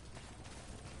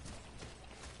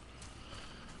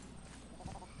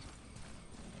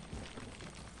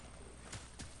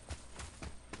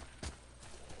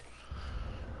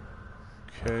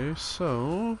 Okay,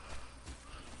 so...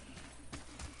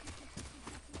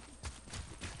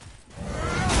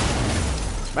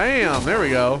 Bam! There we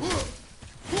go.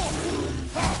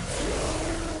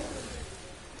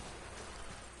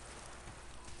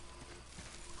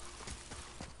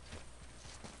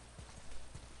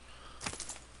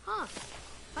 Huh.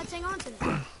 Let's hang on to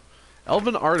them.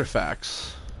 Elven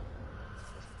artifacts.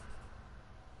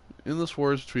 Endless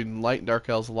wars between light and dark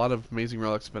elves. A lot of amazing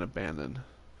relics have been abandoned.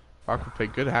 Rock would pay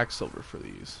good hack silver for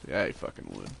these. Yeah, he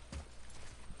fucking would.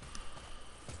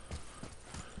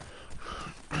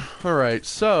 Alright,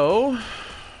 so...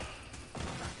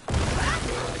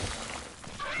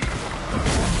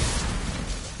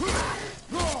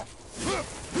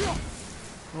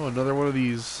 Oh, another one of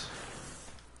these.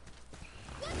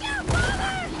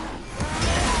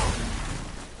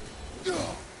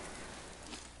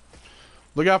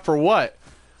 Look out for what?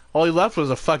 All he left was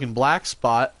a fucking black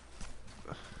spot.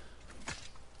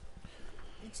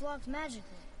 It's locked magically.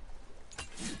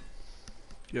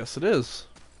 Yes, it is.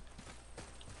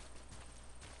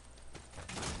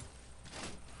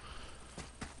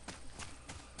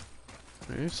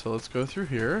 Okay, so let's go through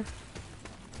here.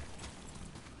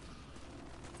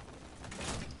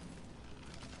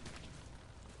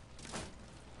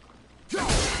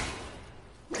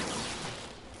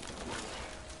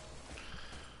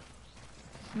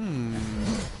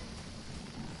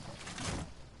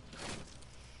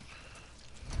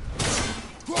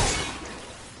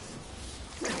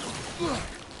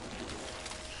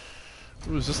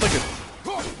 Ooh, is this like a...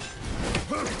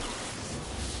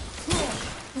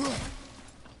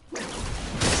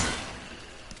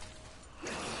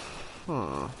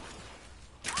 Huh.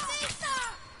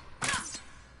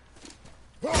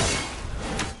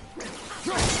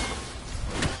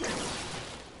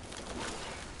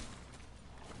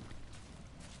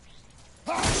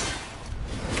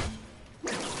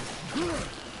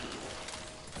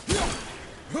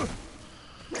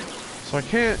 So I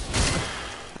can't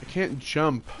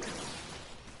jump.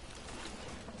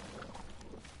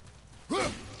 I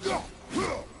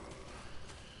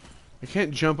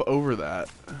can't jump over that.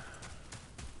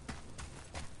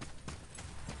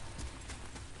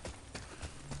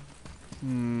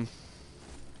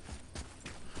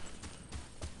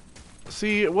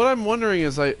 See, what I'm wondering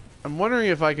is I'm wondering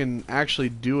if I can actually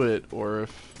do it, or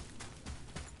if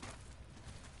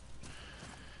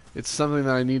it's something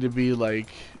that I need to be like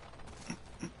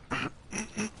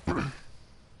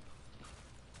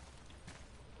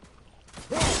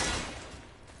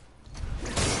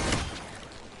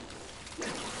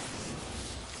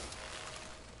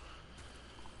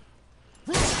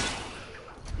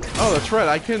Oh, that's right.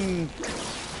 I can...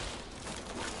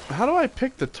 How do I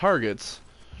pick the targets?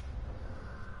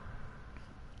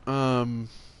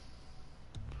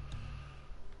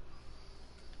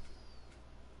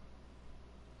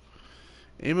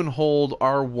 Aim and hold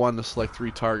R1 to select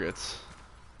 3 targets.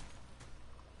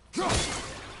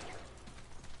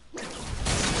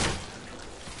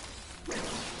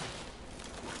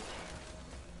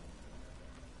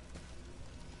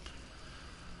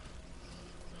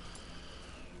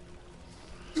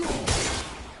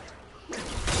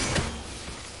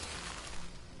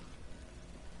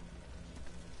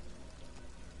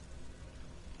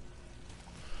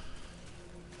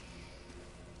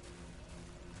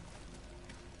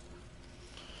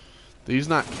 These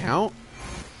not count?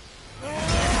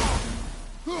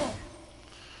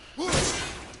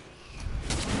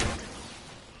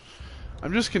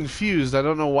 I'm just confused. I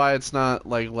don't know why it's not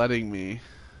like letting me.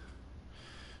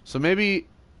 So maybe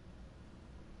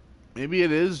it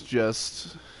is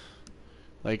just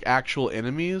like actual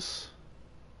enemies.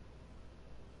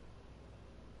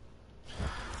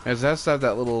 As it has to have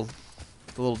that the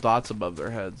little dots above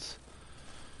their heads.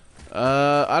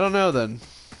 I don't know then.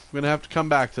 I'm gonna have to come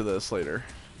back to this later.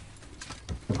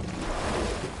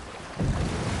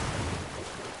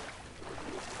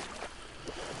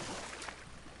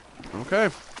 Okay.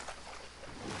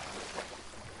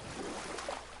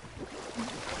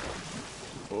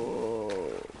 Oh.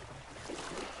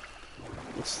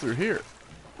 What's through here?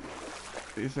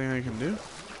 Anything I can do?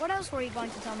 What else were you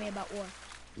going to tell me about war?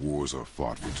 Wars are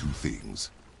fought for 2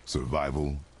 things: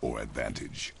 survival or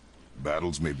advantage.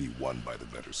 Battles may be won by the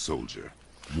better soldier.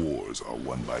 Wars are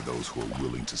won by those who are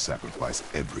willing to sacrifice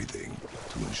everything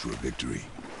to ensure victory.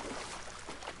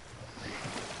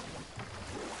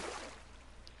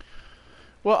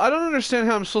 Well, I don't understand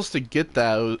how I'm supposed to get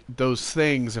those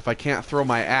things if I can't throw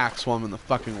my axe while I'm in the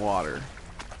fucking water.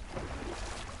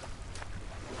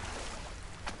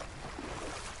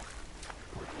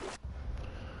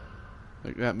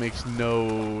 Like, that makes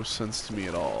no sense to me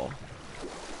at all.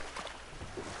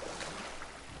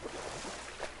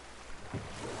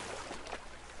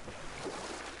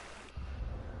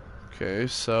 Okay,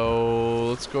 so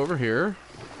let's go over here.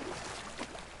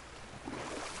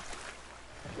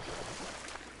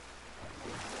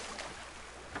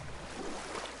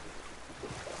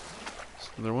 So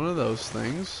they're one of those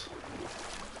things.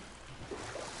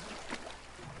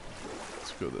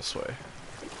 Let's go this way.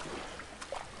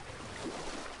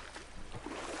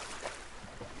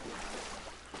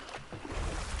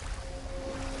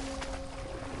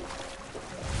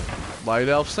 Light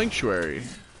Elf Sanctuary.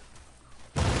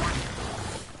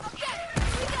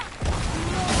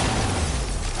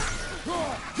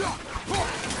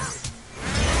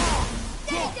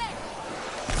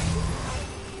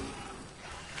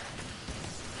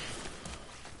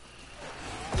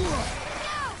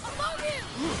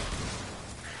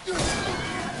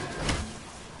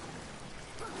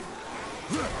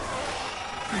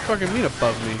 What do you fucking mean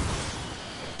above me?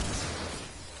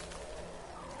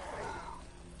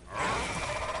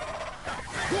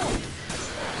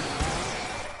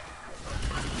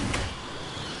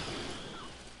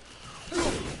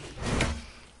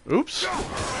 Oops.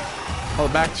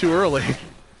 Called back too early.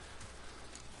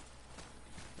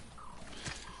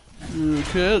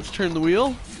 Okay, let's turn the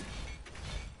wheel.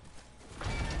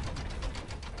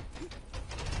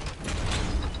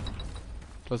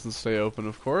 Doesn't stay open,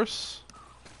 of course.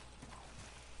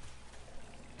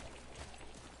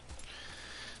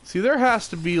 See, there has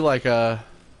to be like a...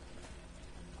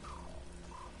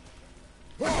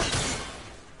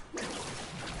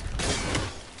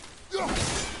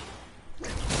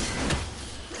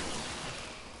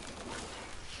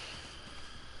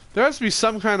 There has to be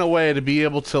some kind of way to be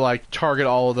able to like target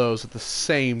all of those at the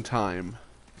same time.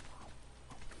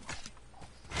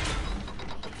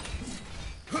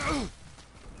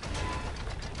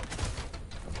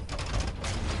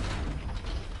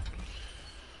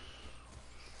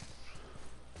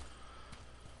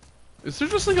 Is there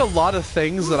just like a lot of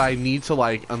things that I need to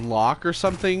like unlock or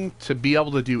something to be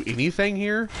able to do anything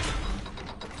here?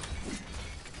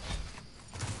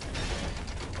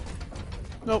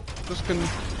 Nope, just can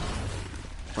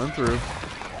run through.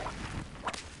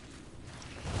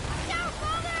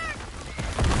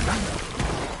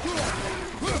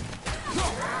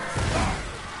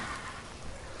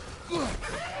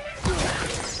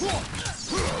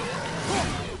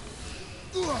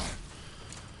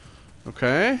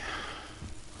 Okay.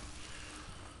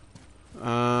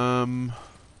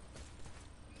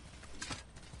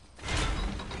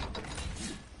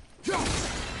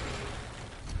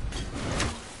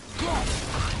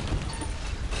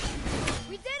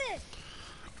 We did it!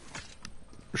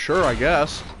 Sure, I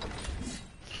guess.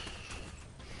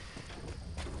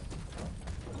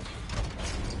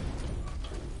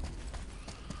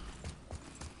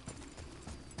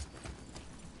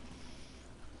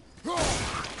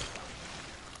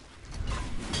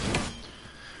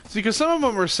 See, because some of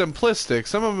them are simplistic.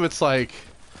 Some of them it's like,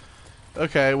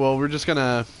 okay, well, we're just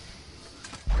gonna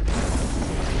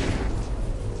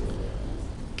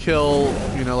kill,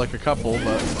 you know, like a couple,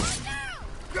 but...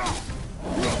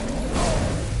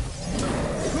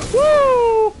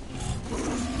 Woo!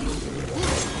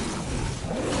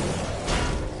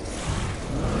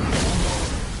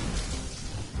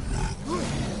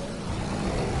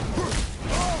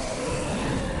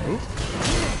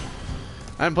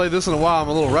 I haven't played this in a while. I'm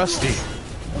a little rusty.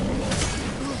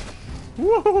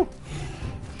 Woo!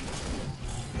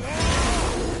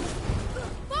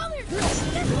 Father,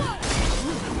 this one!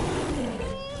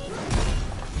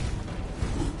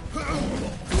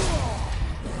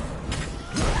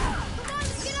 Come on,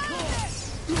 let's get out of there!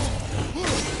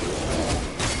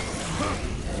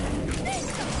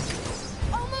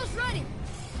 Almost ready!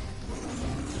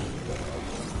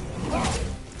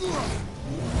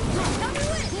 Help me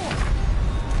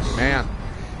win! Man.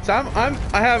 So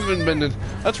I haven't been to...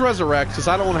 Let's resurrect, because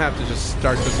I don't want to have to just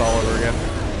start this all over again.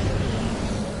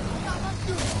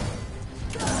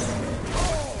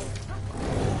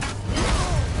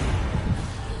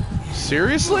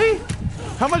 Seriously?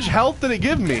 How much health did it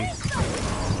give me?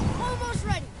 Almost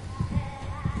ready!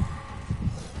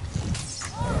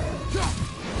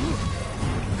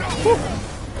 Whew.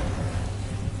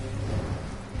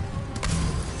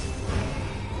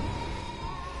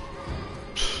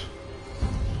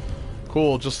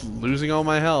 Cool, just losing all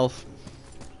my health.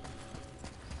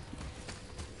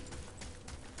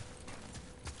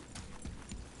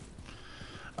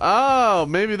 Oh,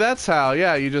 maybe that's how.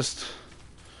 Yeah, you just...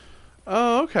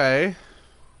 Oh, okay.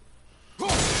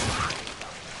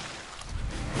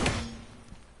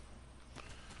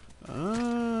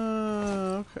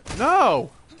 Okay.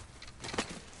 No!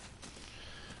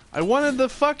 I wanted the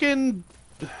fucking...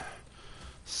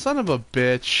 Son of a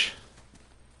bitch.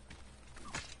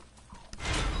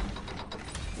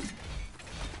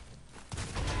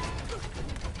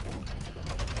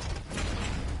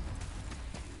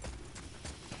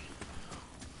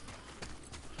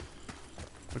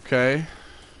 Okay.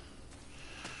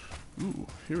 Ooh,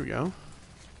 here we go.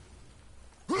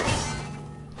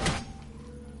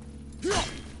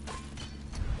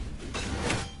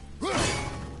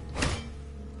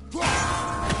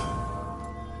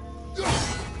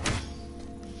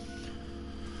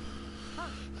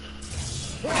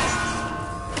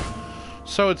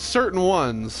 So it's certain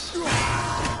ones.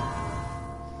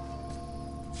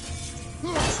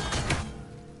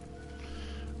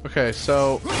 Okay,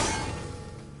 so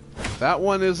that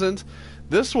one isn't.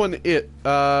 This one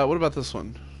what about this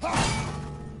one?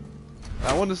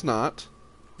 That one is not.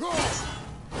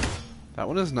 That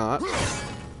one is not.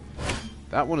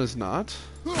 That one is not.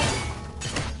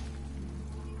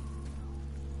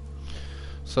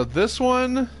 So this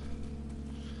one,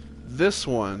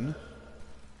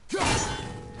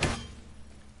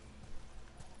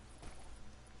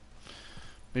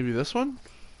 maybe this one?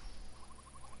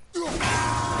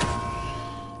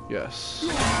 Yes.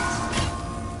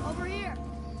 Over here!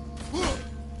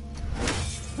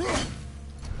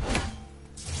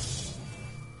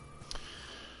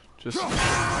 Just...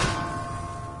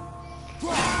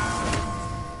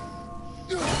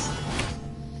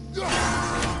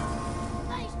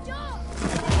 Nice job!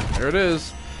 There it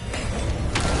is.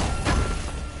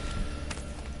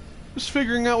 Just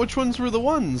figuring out which ones were the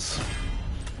ones.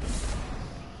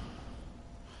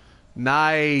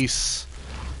 Nice.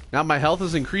 Now my health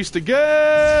has increased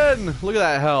again. Look at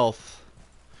that health.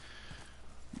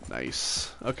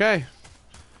 Nice. Okay.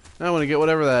 Now I want to get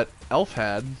whatever that elf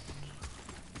had.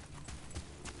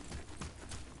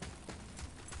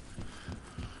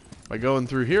 By going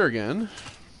through here again.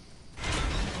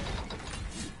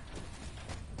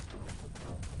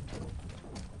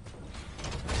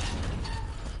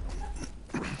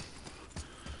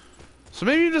 So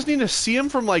maybe you just need to see him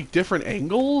from, like, different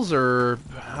angles, or...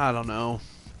 I don't know.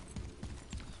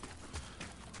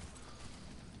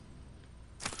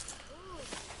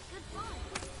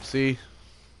 See?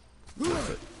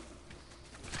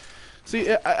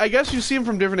 See, I guess you see them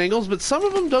from different angles, but some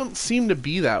of them don't seem to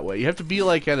be that way. You have to be,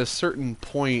 like, at a certain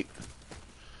point.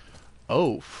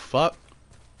 Oh, fuck.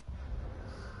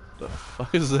 The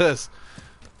fuck is this?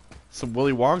 Some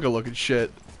Willy Wonka looking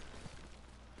shit.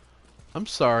 I'm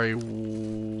sorry,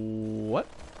 what?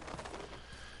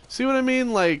 See what I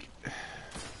mean? Like...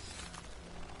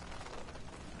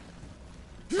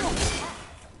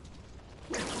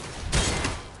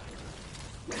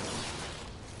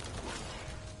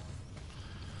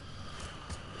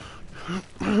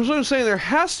 That's what I'm saying, there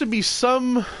has to be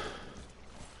some...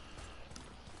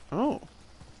 Oh.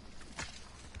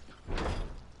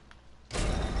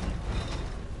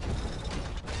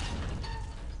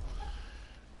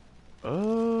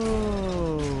 Oh.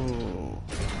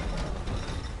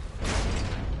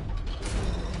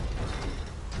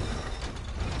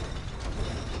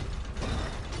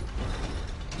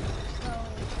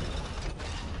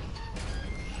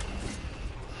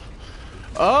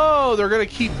 Oh, they're gonna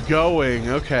keep going.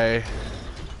 Okay.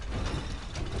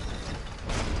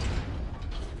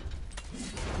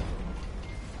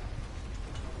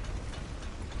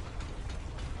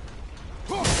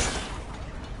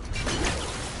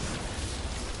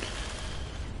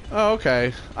 Oh,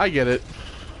 okay. I get it.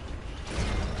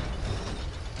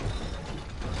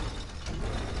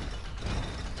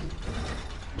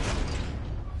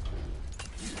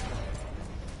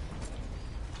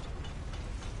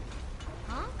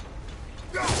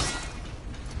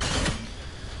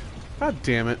 God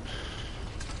damn it.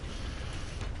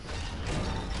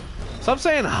 Stop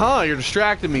saying huh, you're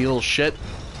distracting me, you little shit.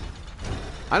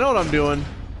 I know what I'm doing.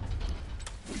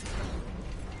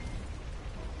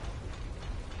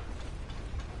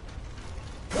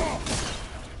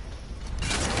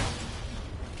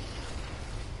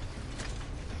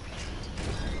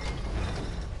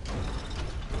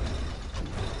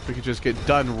 We could just get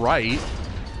done right.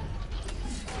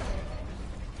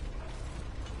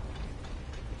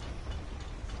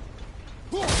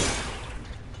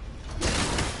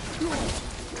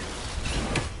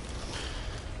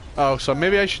 Oh, so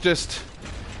maybe I should just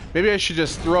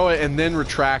throw it and then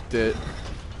retract it.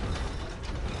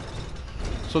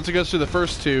 So once it goes through the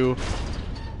first two,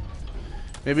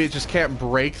 maybe it just can't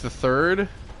break the third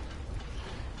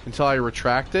until I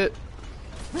retract it.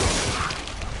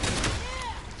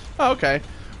 Oh, okay.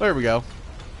 Well, there we go.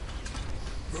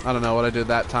 I don't know what I did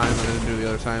that time, but I didn't do the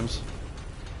other times.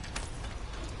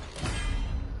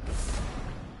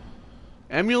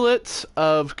 Amulet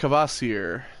of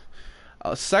Kvasir.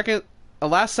 A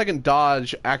last second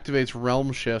dodge activates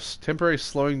realm shifts, temporarily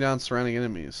slowing down surrounding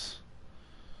enemies.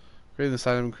 Creating this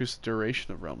item increases the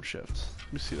duration of realm shifts.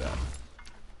 Let me see that.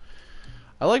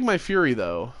 I like my fury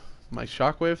though. My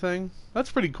shockwave thing.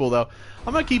 That's pretty cool though.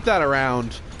 I'm gonna keep that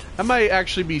around. That might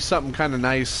actually be something kind of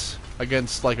nice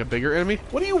against like a bigger enemy.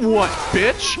 What do you want,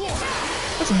 bitch?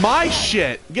 That's my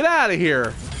shit. Get out of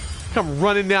here. Come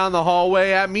running down the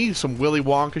hallway at me, some Willy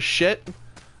Wonka shit.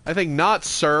 I think not,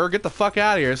 sir. Get the fuck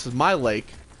out of here. This is my lake.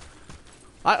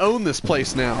 I own this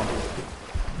place now.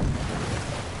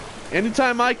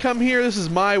 Anytime I come here, this is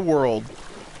my world.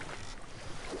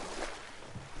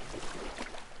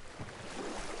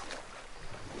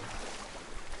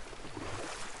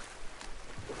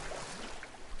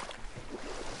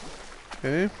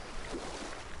 Okay.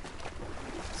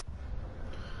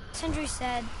 Sindri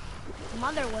said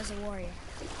Mother was a warrior.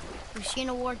 Was she in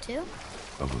a war too?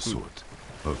 Of a sort.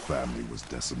 Her family was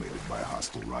decimated by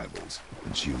hostile rivals,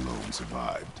 and she alone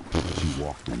survived. She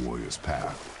walked the warrior's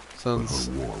path, Sounds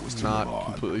but her war was too not hard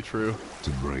completely true. to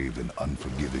brave an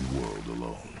unforgiving world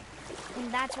alone.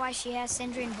 And that's why she has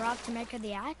Sindri and Brock to make her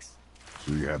the axe?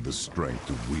 She had the strength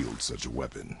to wield such a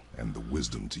weapon, and the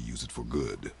wisdom to use it for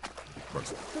good.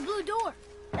 The blue door.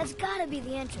 That's gotta be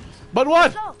the entrance. But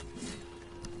what? Let's go.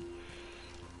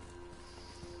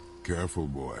 Careful,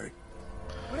 boy.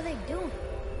 What are they doing?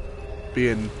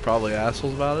 Being probably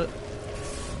assholes about it.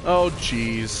 Oh,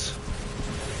 jeez.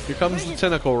 Here comes the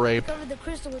tentacle rape. Covered the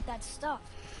crystal with that stuff.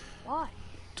 Why?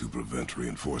 To prevent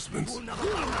reinforcements.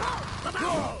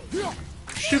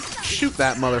 Shoot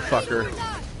that motherfucker.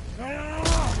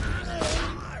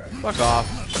 Fuck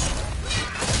off.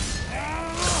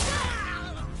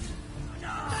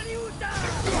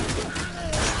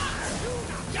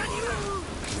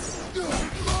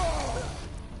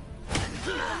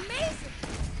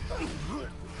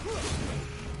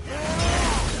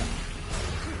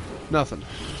 Nothing.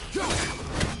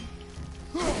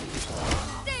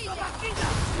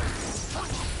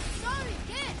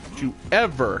 you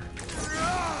ever.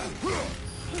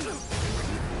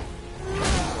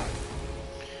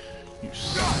 You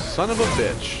son of a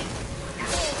bitch.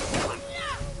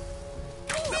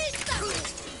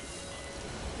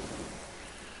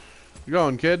 You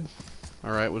going, kid?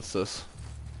 Alright, what's this?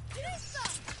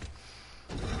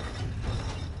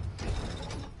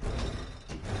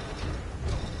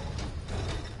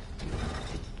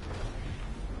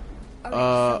 Okay,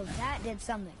 so that did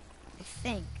something, I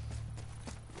think.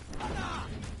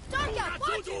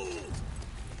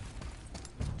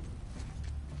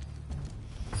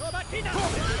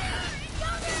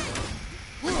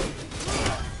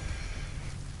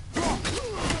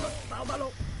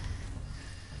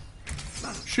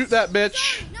 Shoot that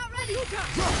bitch. Not ready.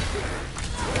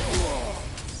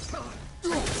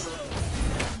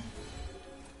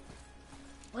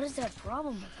 What is their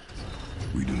problem with us?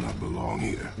 We do not belong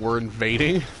here. We're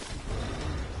invading.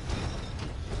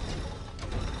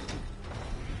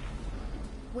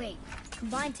 Wait,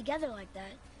 combined together like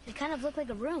that, they kind of look like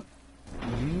a room.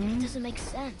 It doesn't make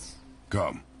sense.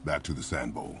 Come, back to the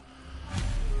sand bowl.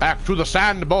 Back to the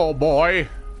sand bowl, boy.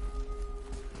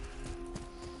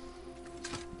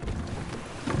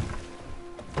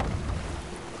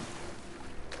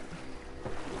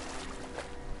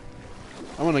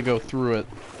 I'm gonna go through it.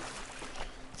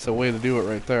 It's a way to do it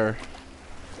right there.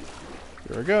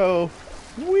 Here we go.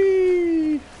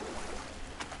 Whee!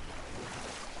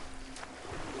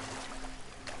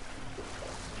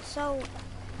 So,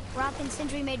 Rock and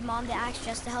Sindri made Mom the axe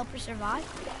just to help her survive?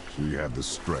 She had the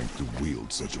strength to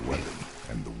wield such a weapon,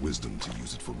 and the wisdom to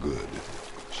use it for good.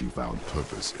 She found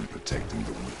purpose in protecting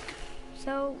the weak.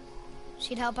 So,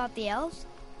 she'd help out the elves?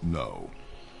 No.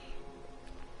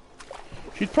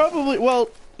 She'd probably, well,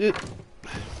 it.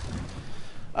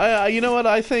 You know what?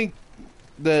 I think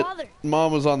that Father,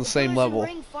 Mom was on the same Pillars and level.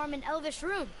 Ring farm an elvish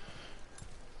room.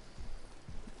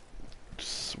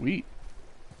 Sweet.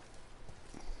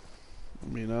 I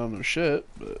mean, I don't know shit,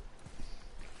 but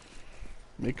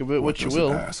make of it what you does it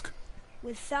will. ask?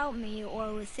 Without me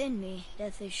or within me,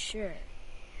 death is sure.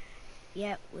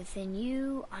 Yet within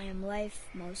you, I am life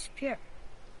most pure.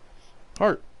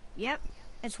 Heart. Yep,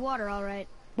 it's water, all right.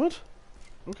 What?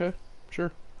 Okay,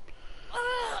 sure.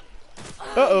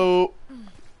 Uh-oh.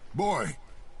 Boy!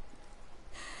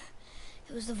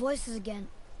 It was the voices again,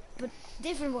 but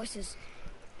different voices.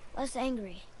 Less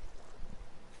angry.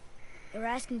 They were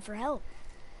asking for help.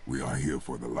 We are here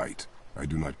for the light. I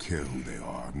do not care who they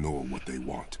are, nor what they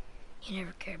want. You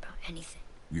never care about anything.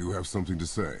 You have something to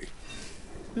say?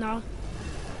 No.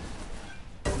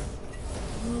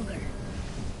 Luger.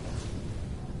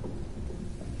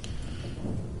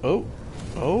 Oh.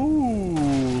 Oh,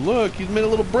 look, he's made a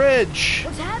little bridge.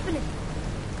 What's happening?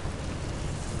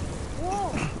 Whoa.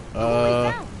 What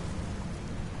have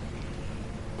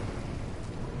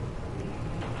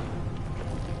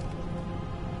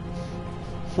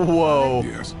we found? Whoa.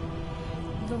 Yes.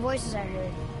 The voices I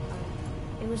heard.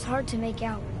 It was hard to make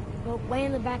out, but way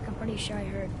in the back I'm pretty sure I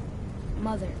heard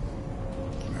Mother.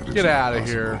 That is Get not out of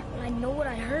possible. here. But I know what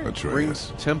I heard. Atreus,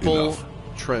 Rings Temple enough.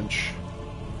 Trench.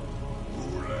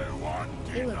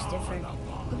 It looks different.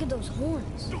 Look at those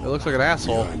horns. It looks like an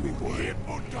asshole. Behind me, boy.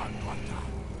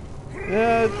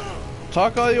 Yeah,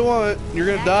 talk all you want. You're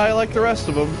gonna die like the rest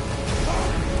of them.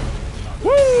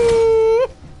 Woo!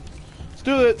 Let's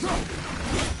do it.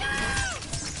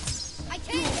 I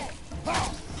can't get.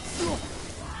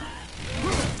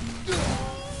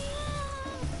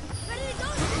 Ready to go?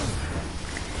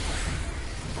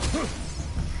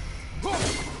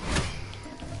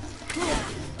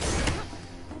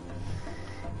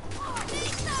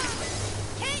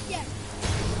 Can't yet.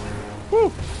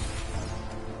 Woo!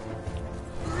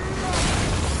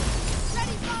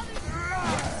 Ready, Father.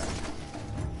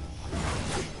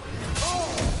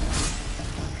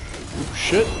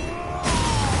 Shit.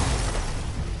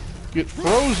 Get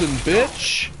frozen,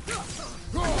 bitch.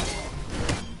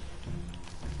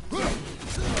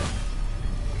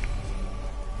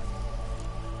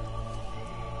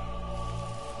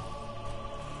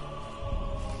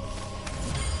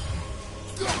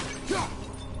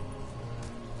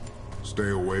 Stay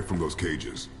away from those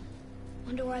cages.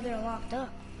 Wonder why they're locked up.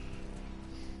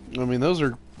 I mean,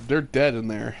 they're dead in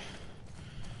there.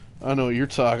 I know what you're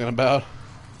talking about.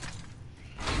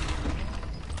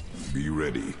 Be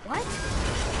ready. What?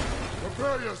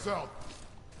 Prepare yourself.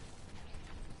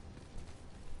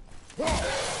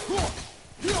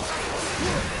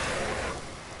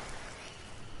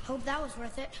 Hope that was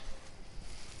worth it.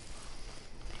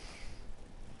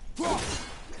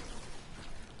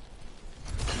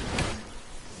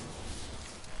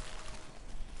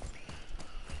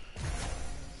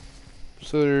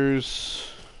 So there's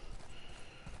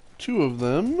 2 of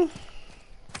them.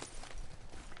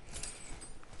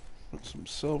 Got some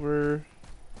silver.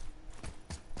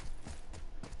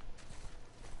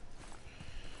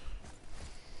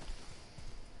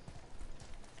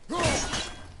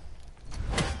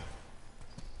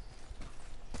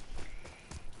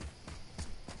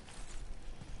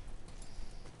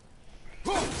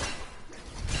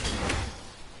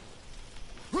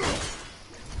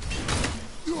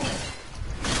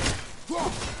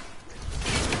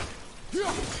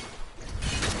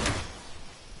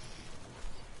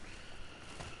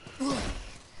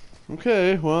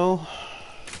 Okay, well,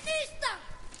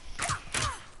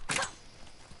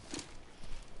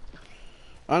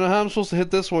 I don't know how I'm supposed to hit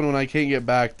this one when I can't get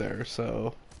back there,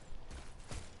 so.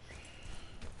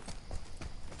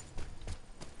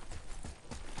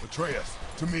 Atreus,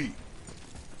 to me.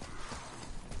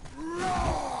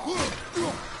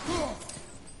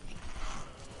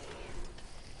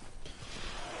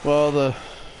 Well, the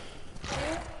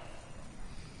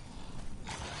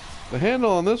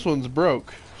handle on this one's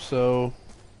broke, so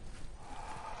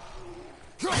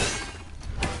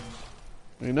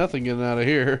ain't nothing getting out of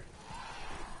here.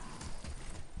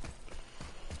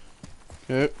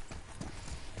 Okay.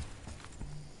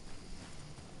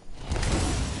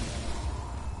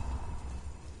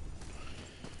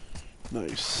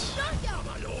 Nice.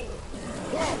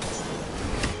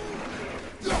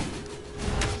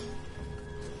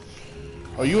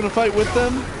 Oh, you want to fight with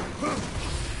them?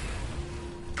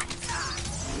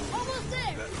 Almost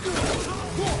there.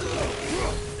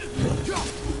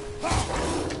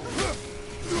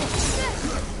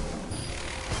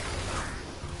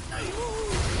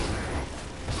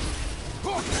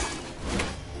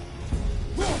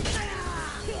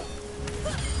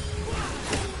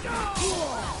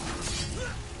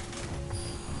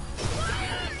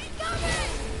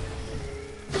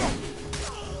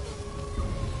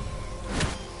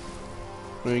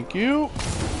 Thank you.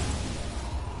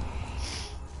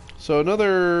 So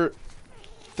another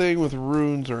thing with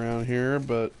runes around here,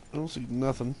 but I don't see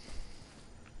nothing.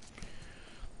 At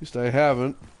least I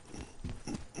haven't.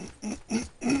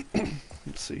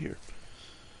 Let's see here.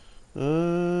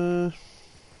 Well,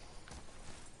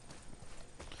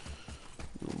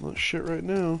 not shit right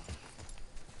now.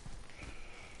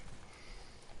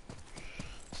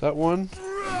 Is that one?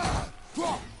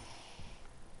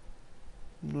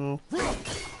 No.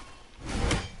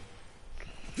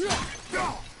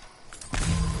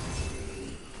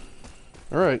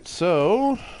 Alright,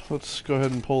 so let's go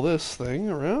ahead and pull this thing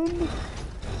around.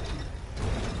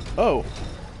 Oh.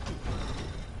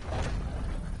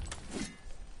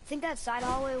 Think that side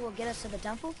hallway will get us to the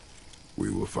temple? We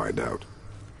will find out.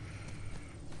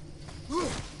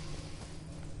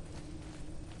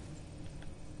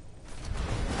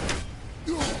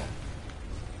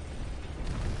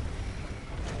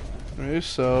 Okay,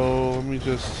 so let me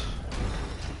just...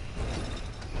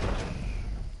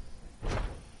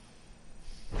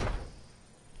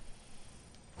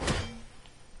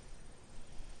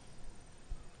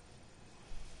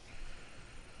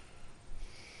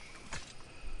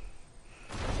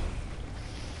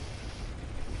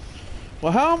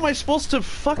 Well, how am I supposed to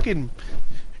fucking...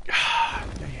 God,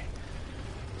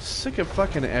 sick of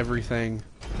fucking everything.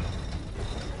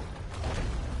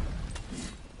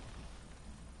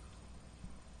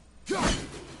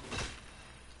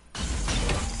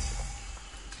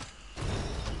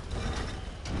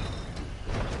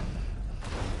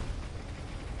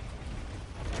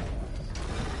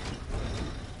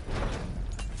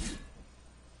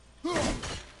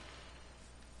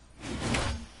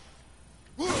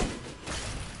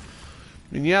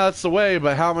 I mean, yeah, that's the way,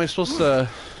 but how am I supposed to...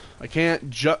 I can't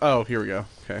oh, here we go.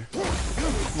 Okay.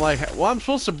 I'm like, well, I'm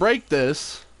supposed to break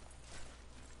this.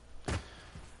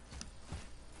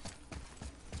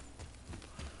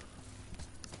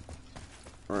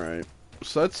 Alright.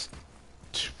 So that's...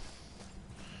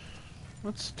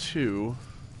 That's 2.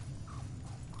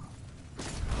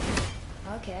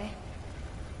 Okay.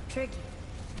 Tricky.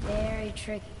 Very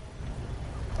tricky.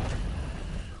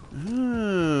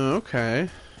 Okay.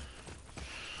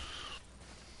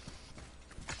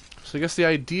 So I guess the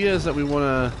idea is that we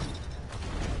want to...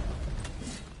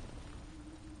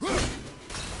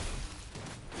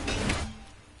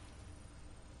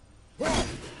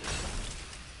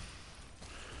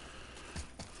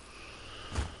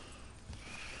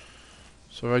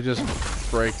 So if I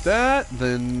just break that,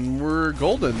 then we're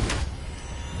golden.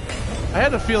 I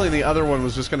had a feeling the other one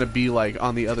was just going to be like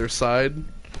on the other side.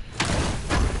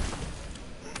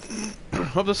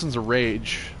 Hope this one's a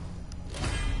rage.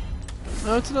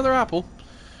 Oh, it's another apple.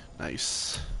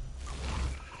 Nice.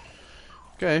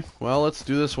 Okay, well, let's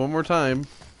do this one more time.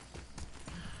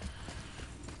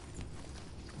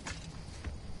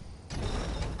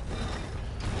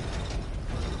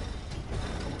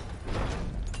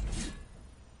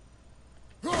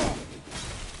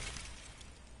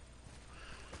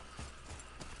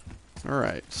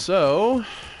 Alright, so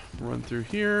run through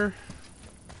here.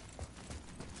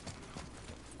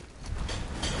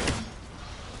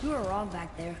 You were wrong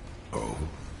back there. Oh,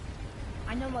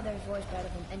 I know Mother's voice better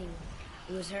than anyone.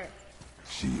 It was her.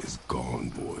 she is gone,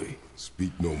 boy.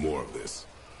 Speak no more of this.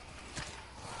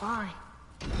 Fine.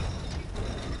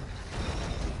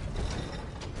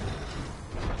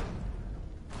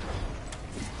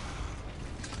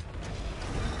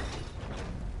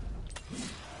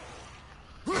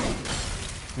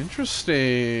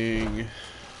 Interesting.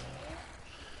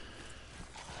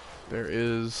 There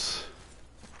is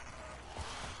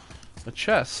a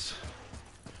chest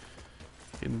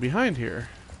in behind here.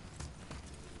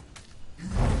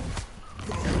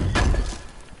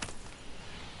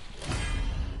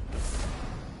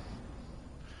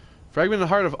 Fragmented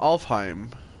Heart of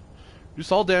Alfheim.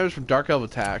 Reduce all damage from Dark Elf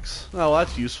attacks. Oh, well,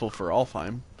 that's useful for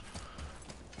Alfheim.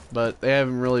 But they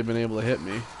haven't really been able to hit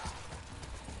me.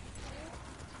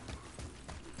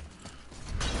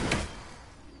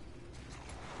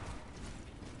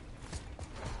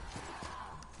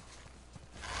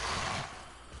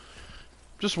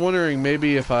 Just wondering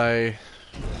maybe if I...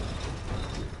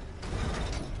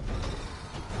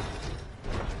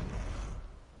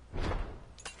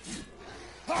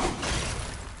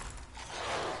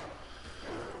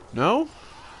 No?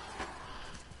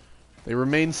 They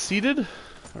remain seated?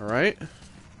 Alright.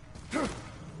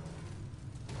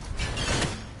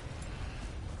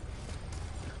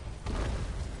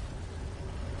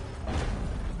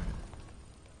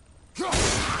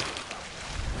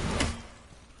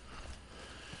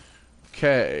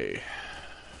 Okay.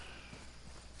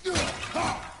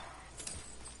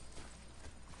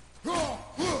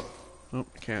 Nope,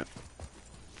 can't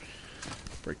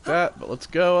break that, but let's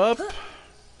go up.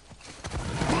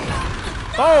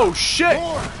 Oh shit!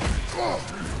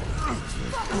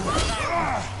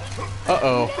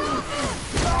 Uh-oh.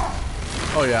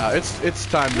 Oh yeah, it's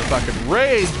time to fucking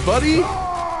rage, buddy!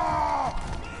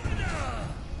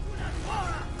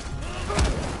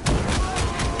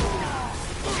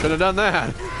 Should have done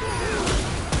that.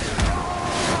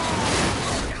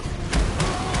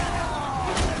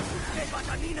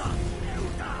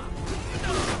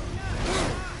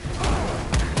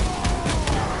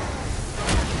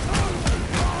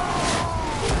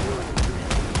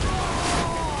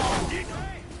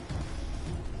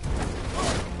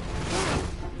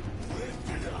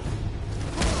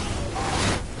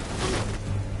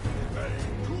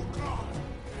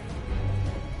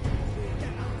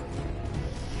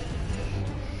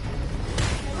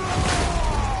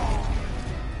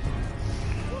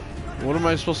 What am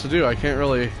I supposed to do? I can't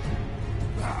really...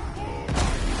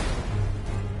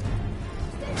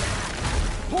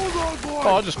 Oh,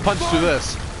 I'll just punch through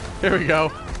this. Here we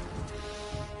go.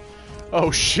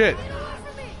 Oh shit.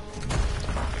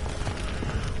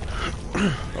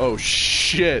 Oh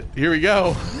shit. Here we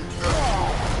go.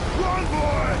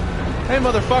 Hey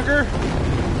motherfucker.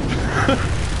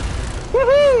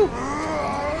 Woohoo!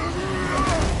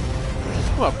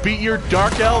 I'm gonna beat your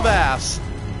dark elf ass.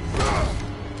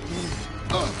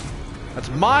 That's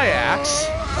my axe.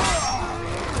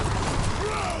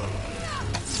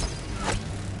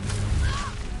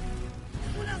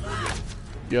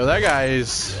 Yo, that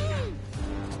guy's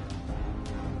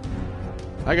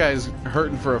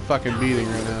hurting for a fucking beating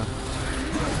right now.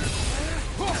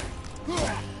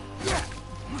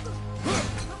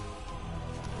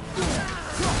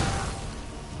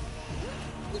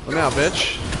 Come out,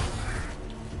 bitch.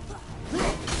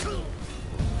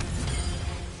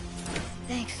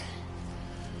 Thanks.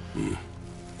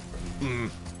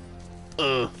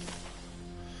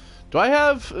 Do I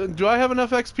have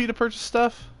enough XP to purchase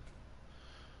stuff?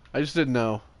 I just didn't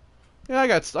know. Yeah, I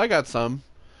got some.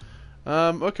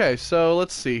 Okay, so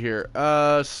let's see here.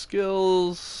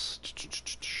 Skills.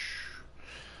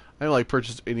 I don't like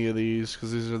purchase any of these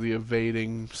because these are the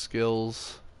evading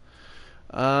skills.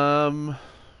 Massive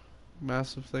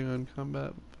thing on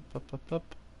combat.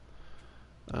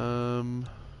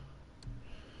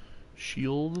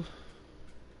 Shield.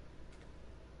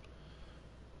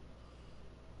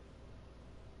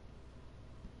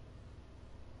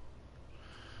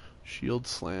 Shield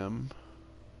slam.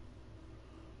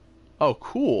 Oh,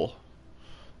 cool.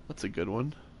 That's a good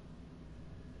one.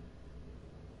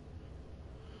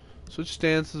 Switch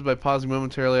stances by pausing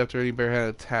momentarily after any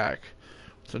barehanded attack.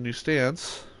 It's a new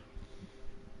stance.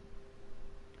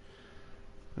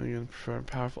 Again, prefer a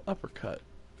powerful uppercut.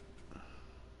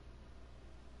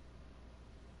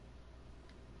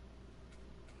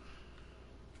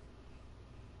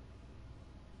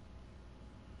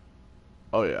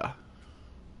 Oh yeah.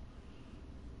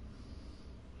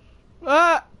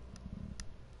 Ah!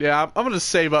 Yeah, I'm gonna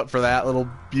save up for that little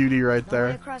beauty right No way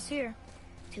there. across here.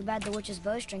 Too bad the witch's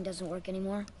bowstring doesn't work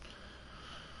anymore.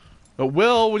 But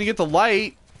Will, when you get the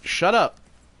light, shut up.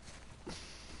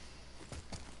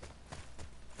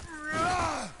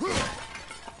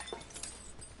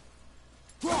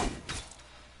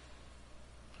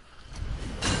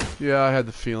 Yeah, I had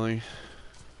the feeling.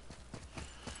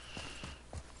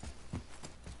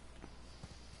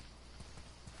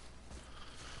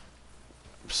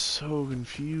 I'm so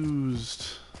confused.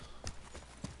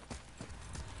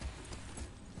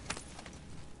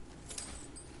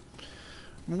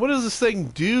 What does this thing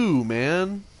do,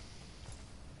 man?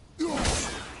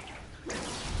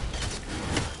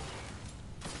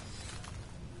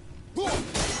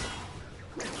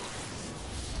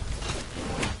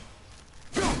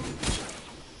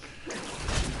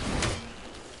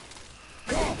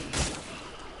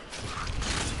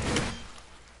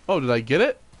 Oh, did I get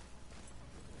it?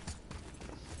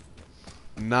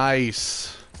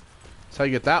 Nice. That's how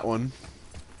you get that one.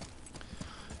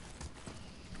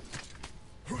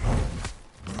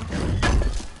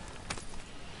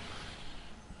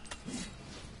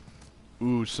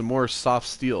 Ooh, some more soft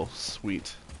steel.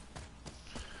 Sweet.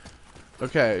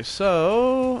 Okay,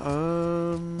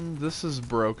 so, this is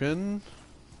broken.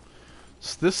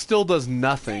 This still does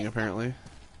nothing, apparently.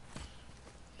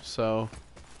 So,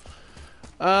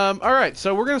 alright,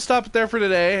 so we're gonna stop it there for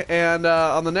today, and,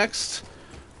 on the next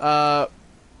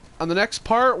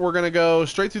part, we're gonna go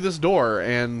straight through this door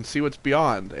and see what's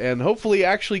beyond, and hopefully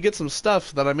actually get some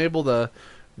stuff that I'm able to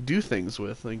do things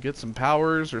with, like get some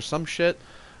powers or some shit.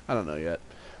 I don't know yet.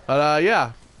 But,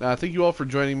 yeah, thank you all for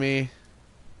joining me.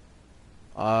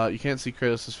 You can't see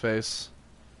Kratos' face,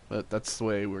 but that's the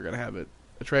way we're gonna have it.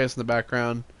 Atreus in the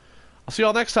background. I'll see you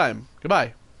all next time.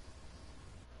 Goodbye.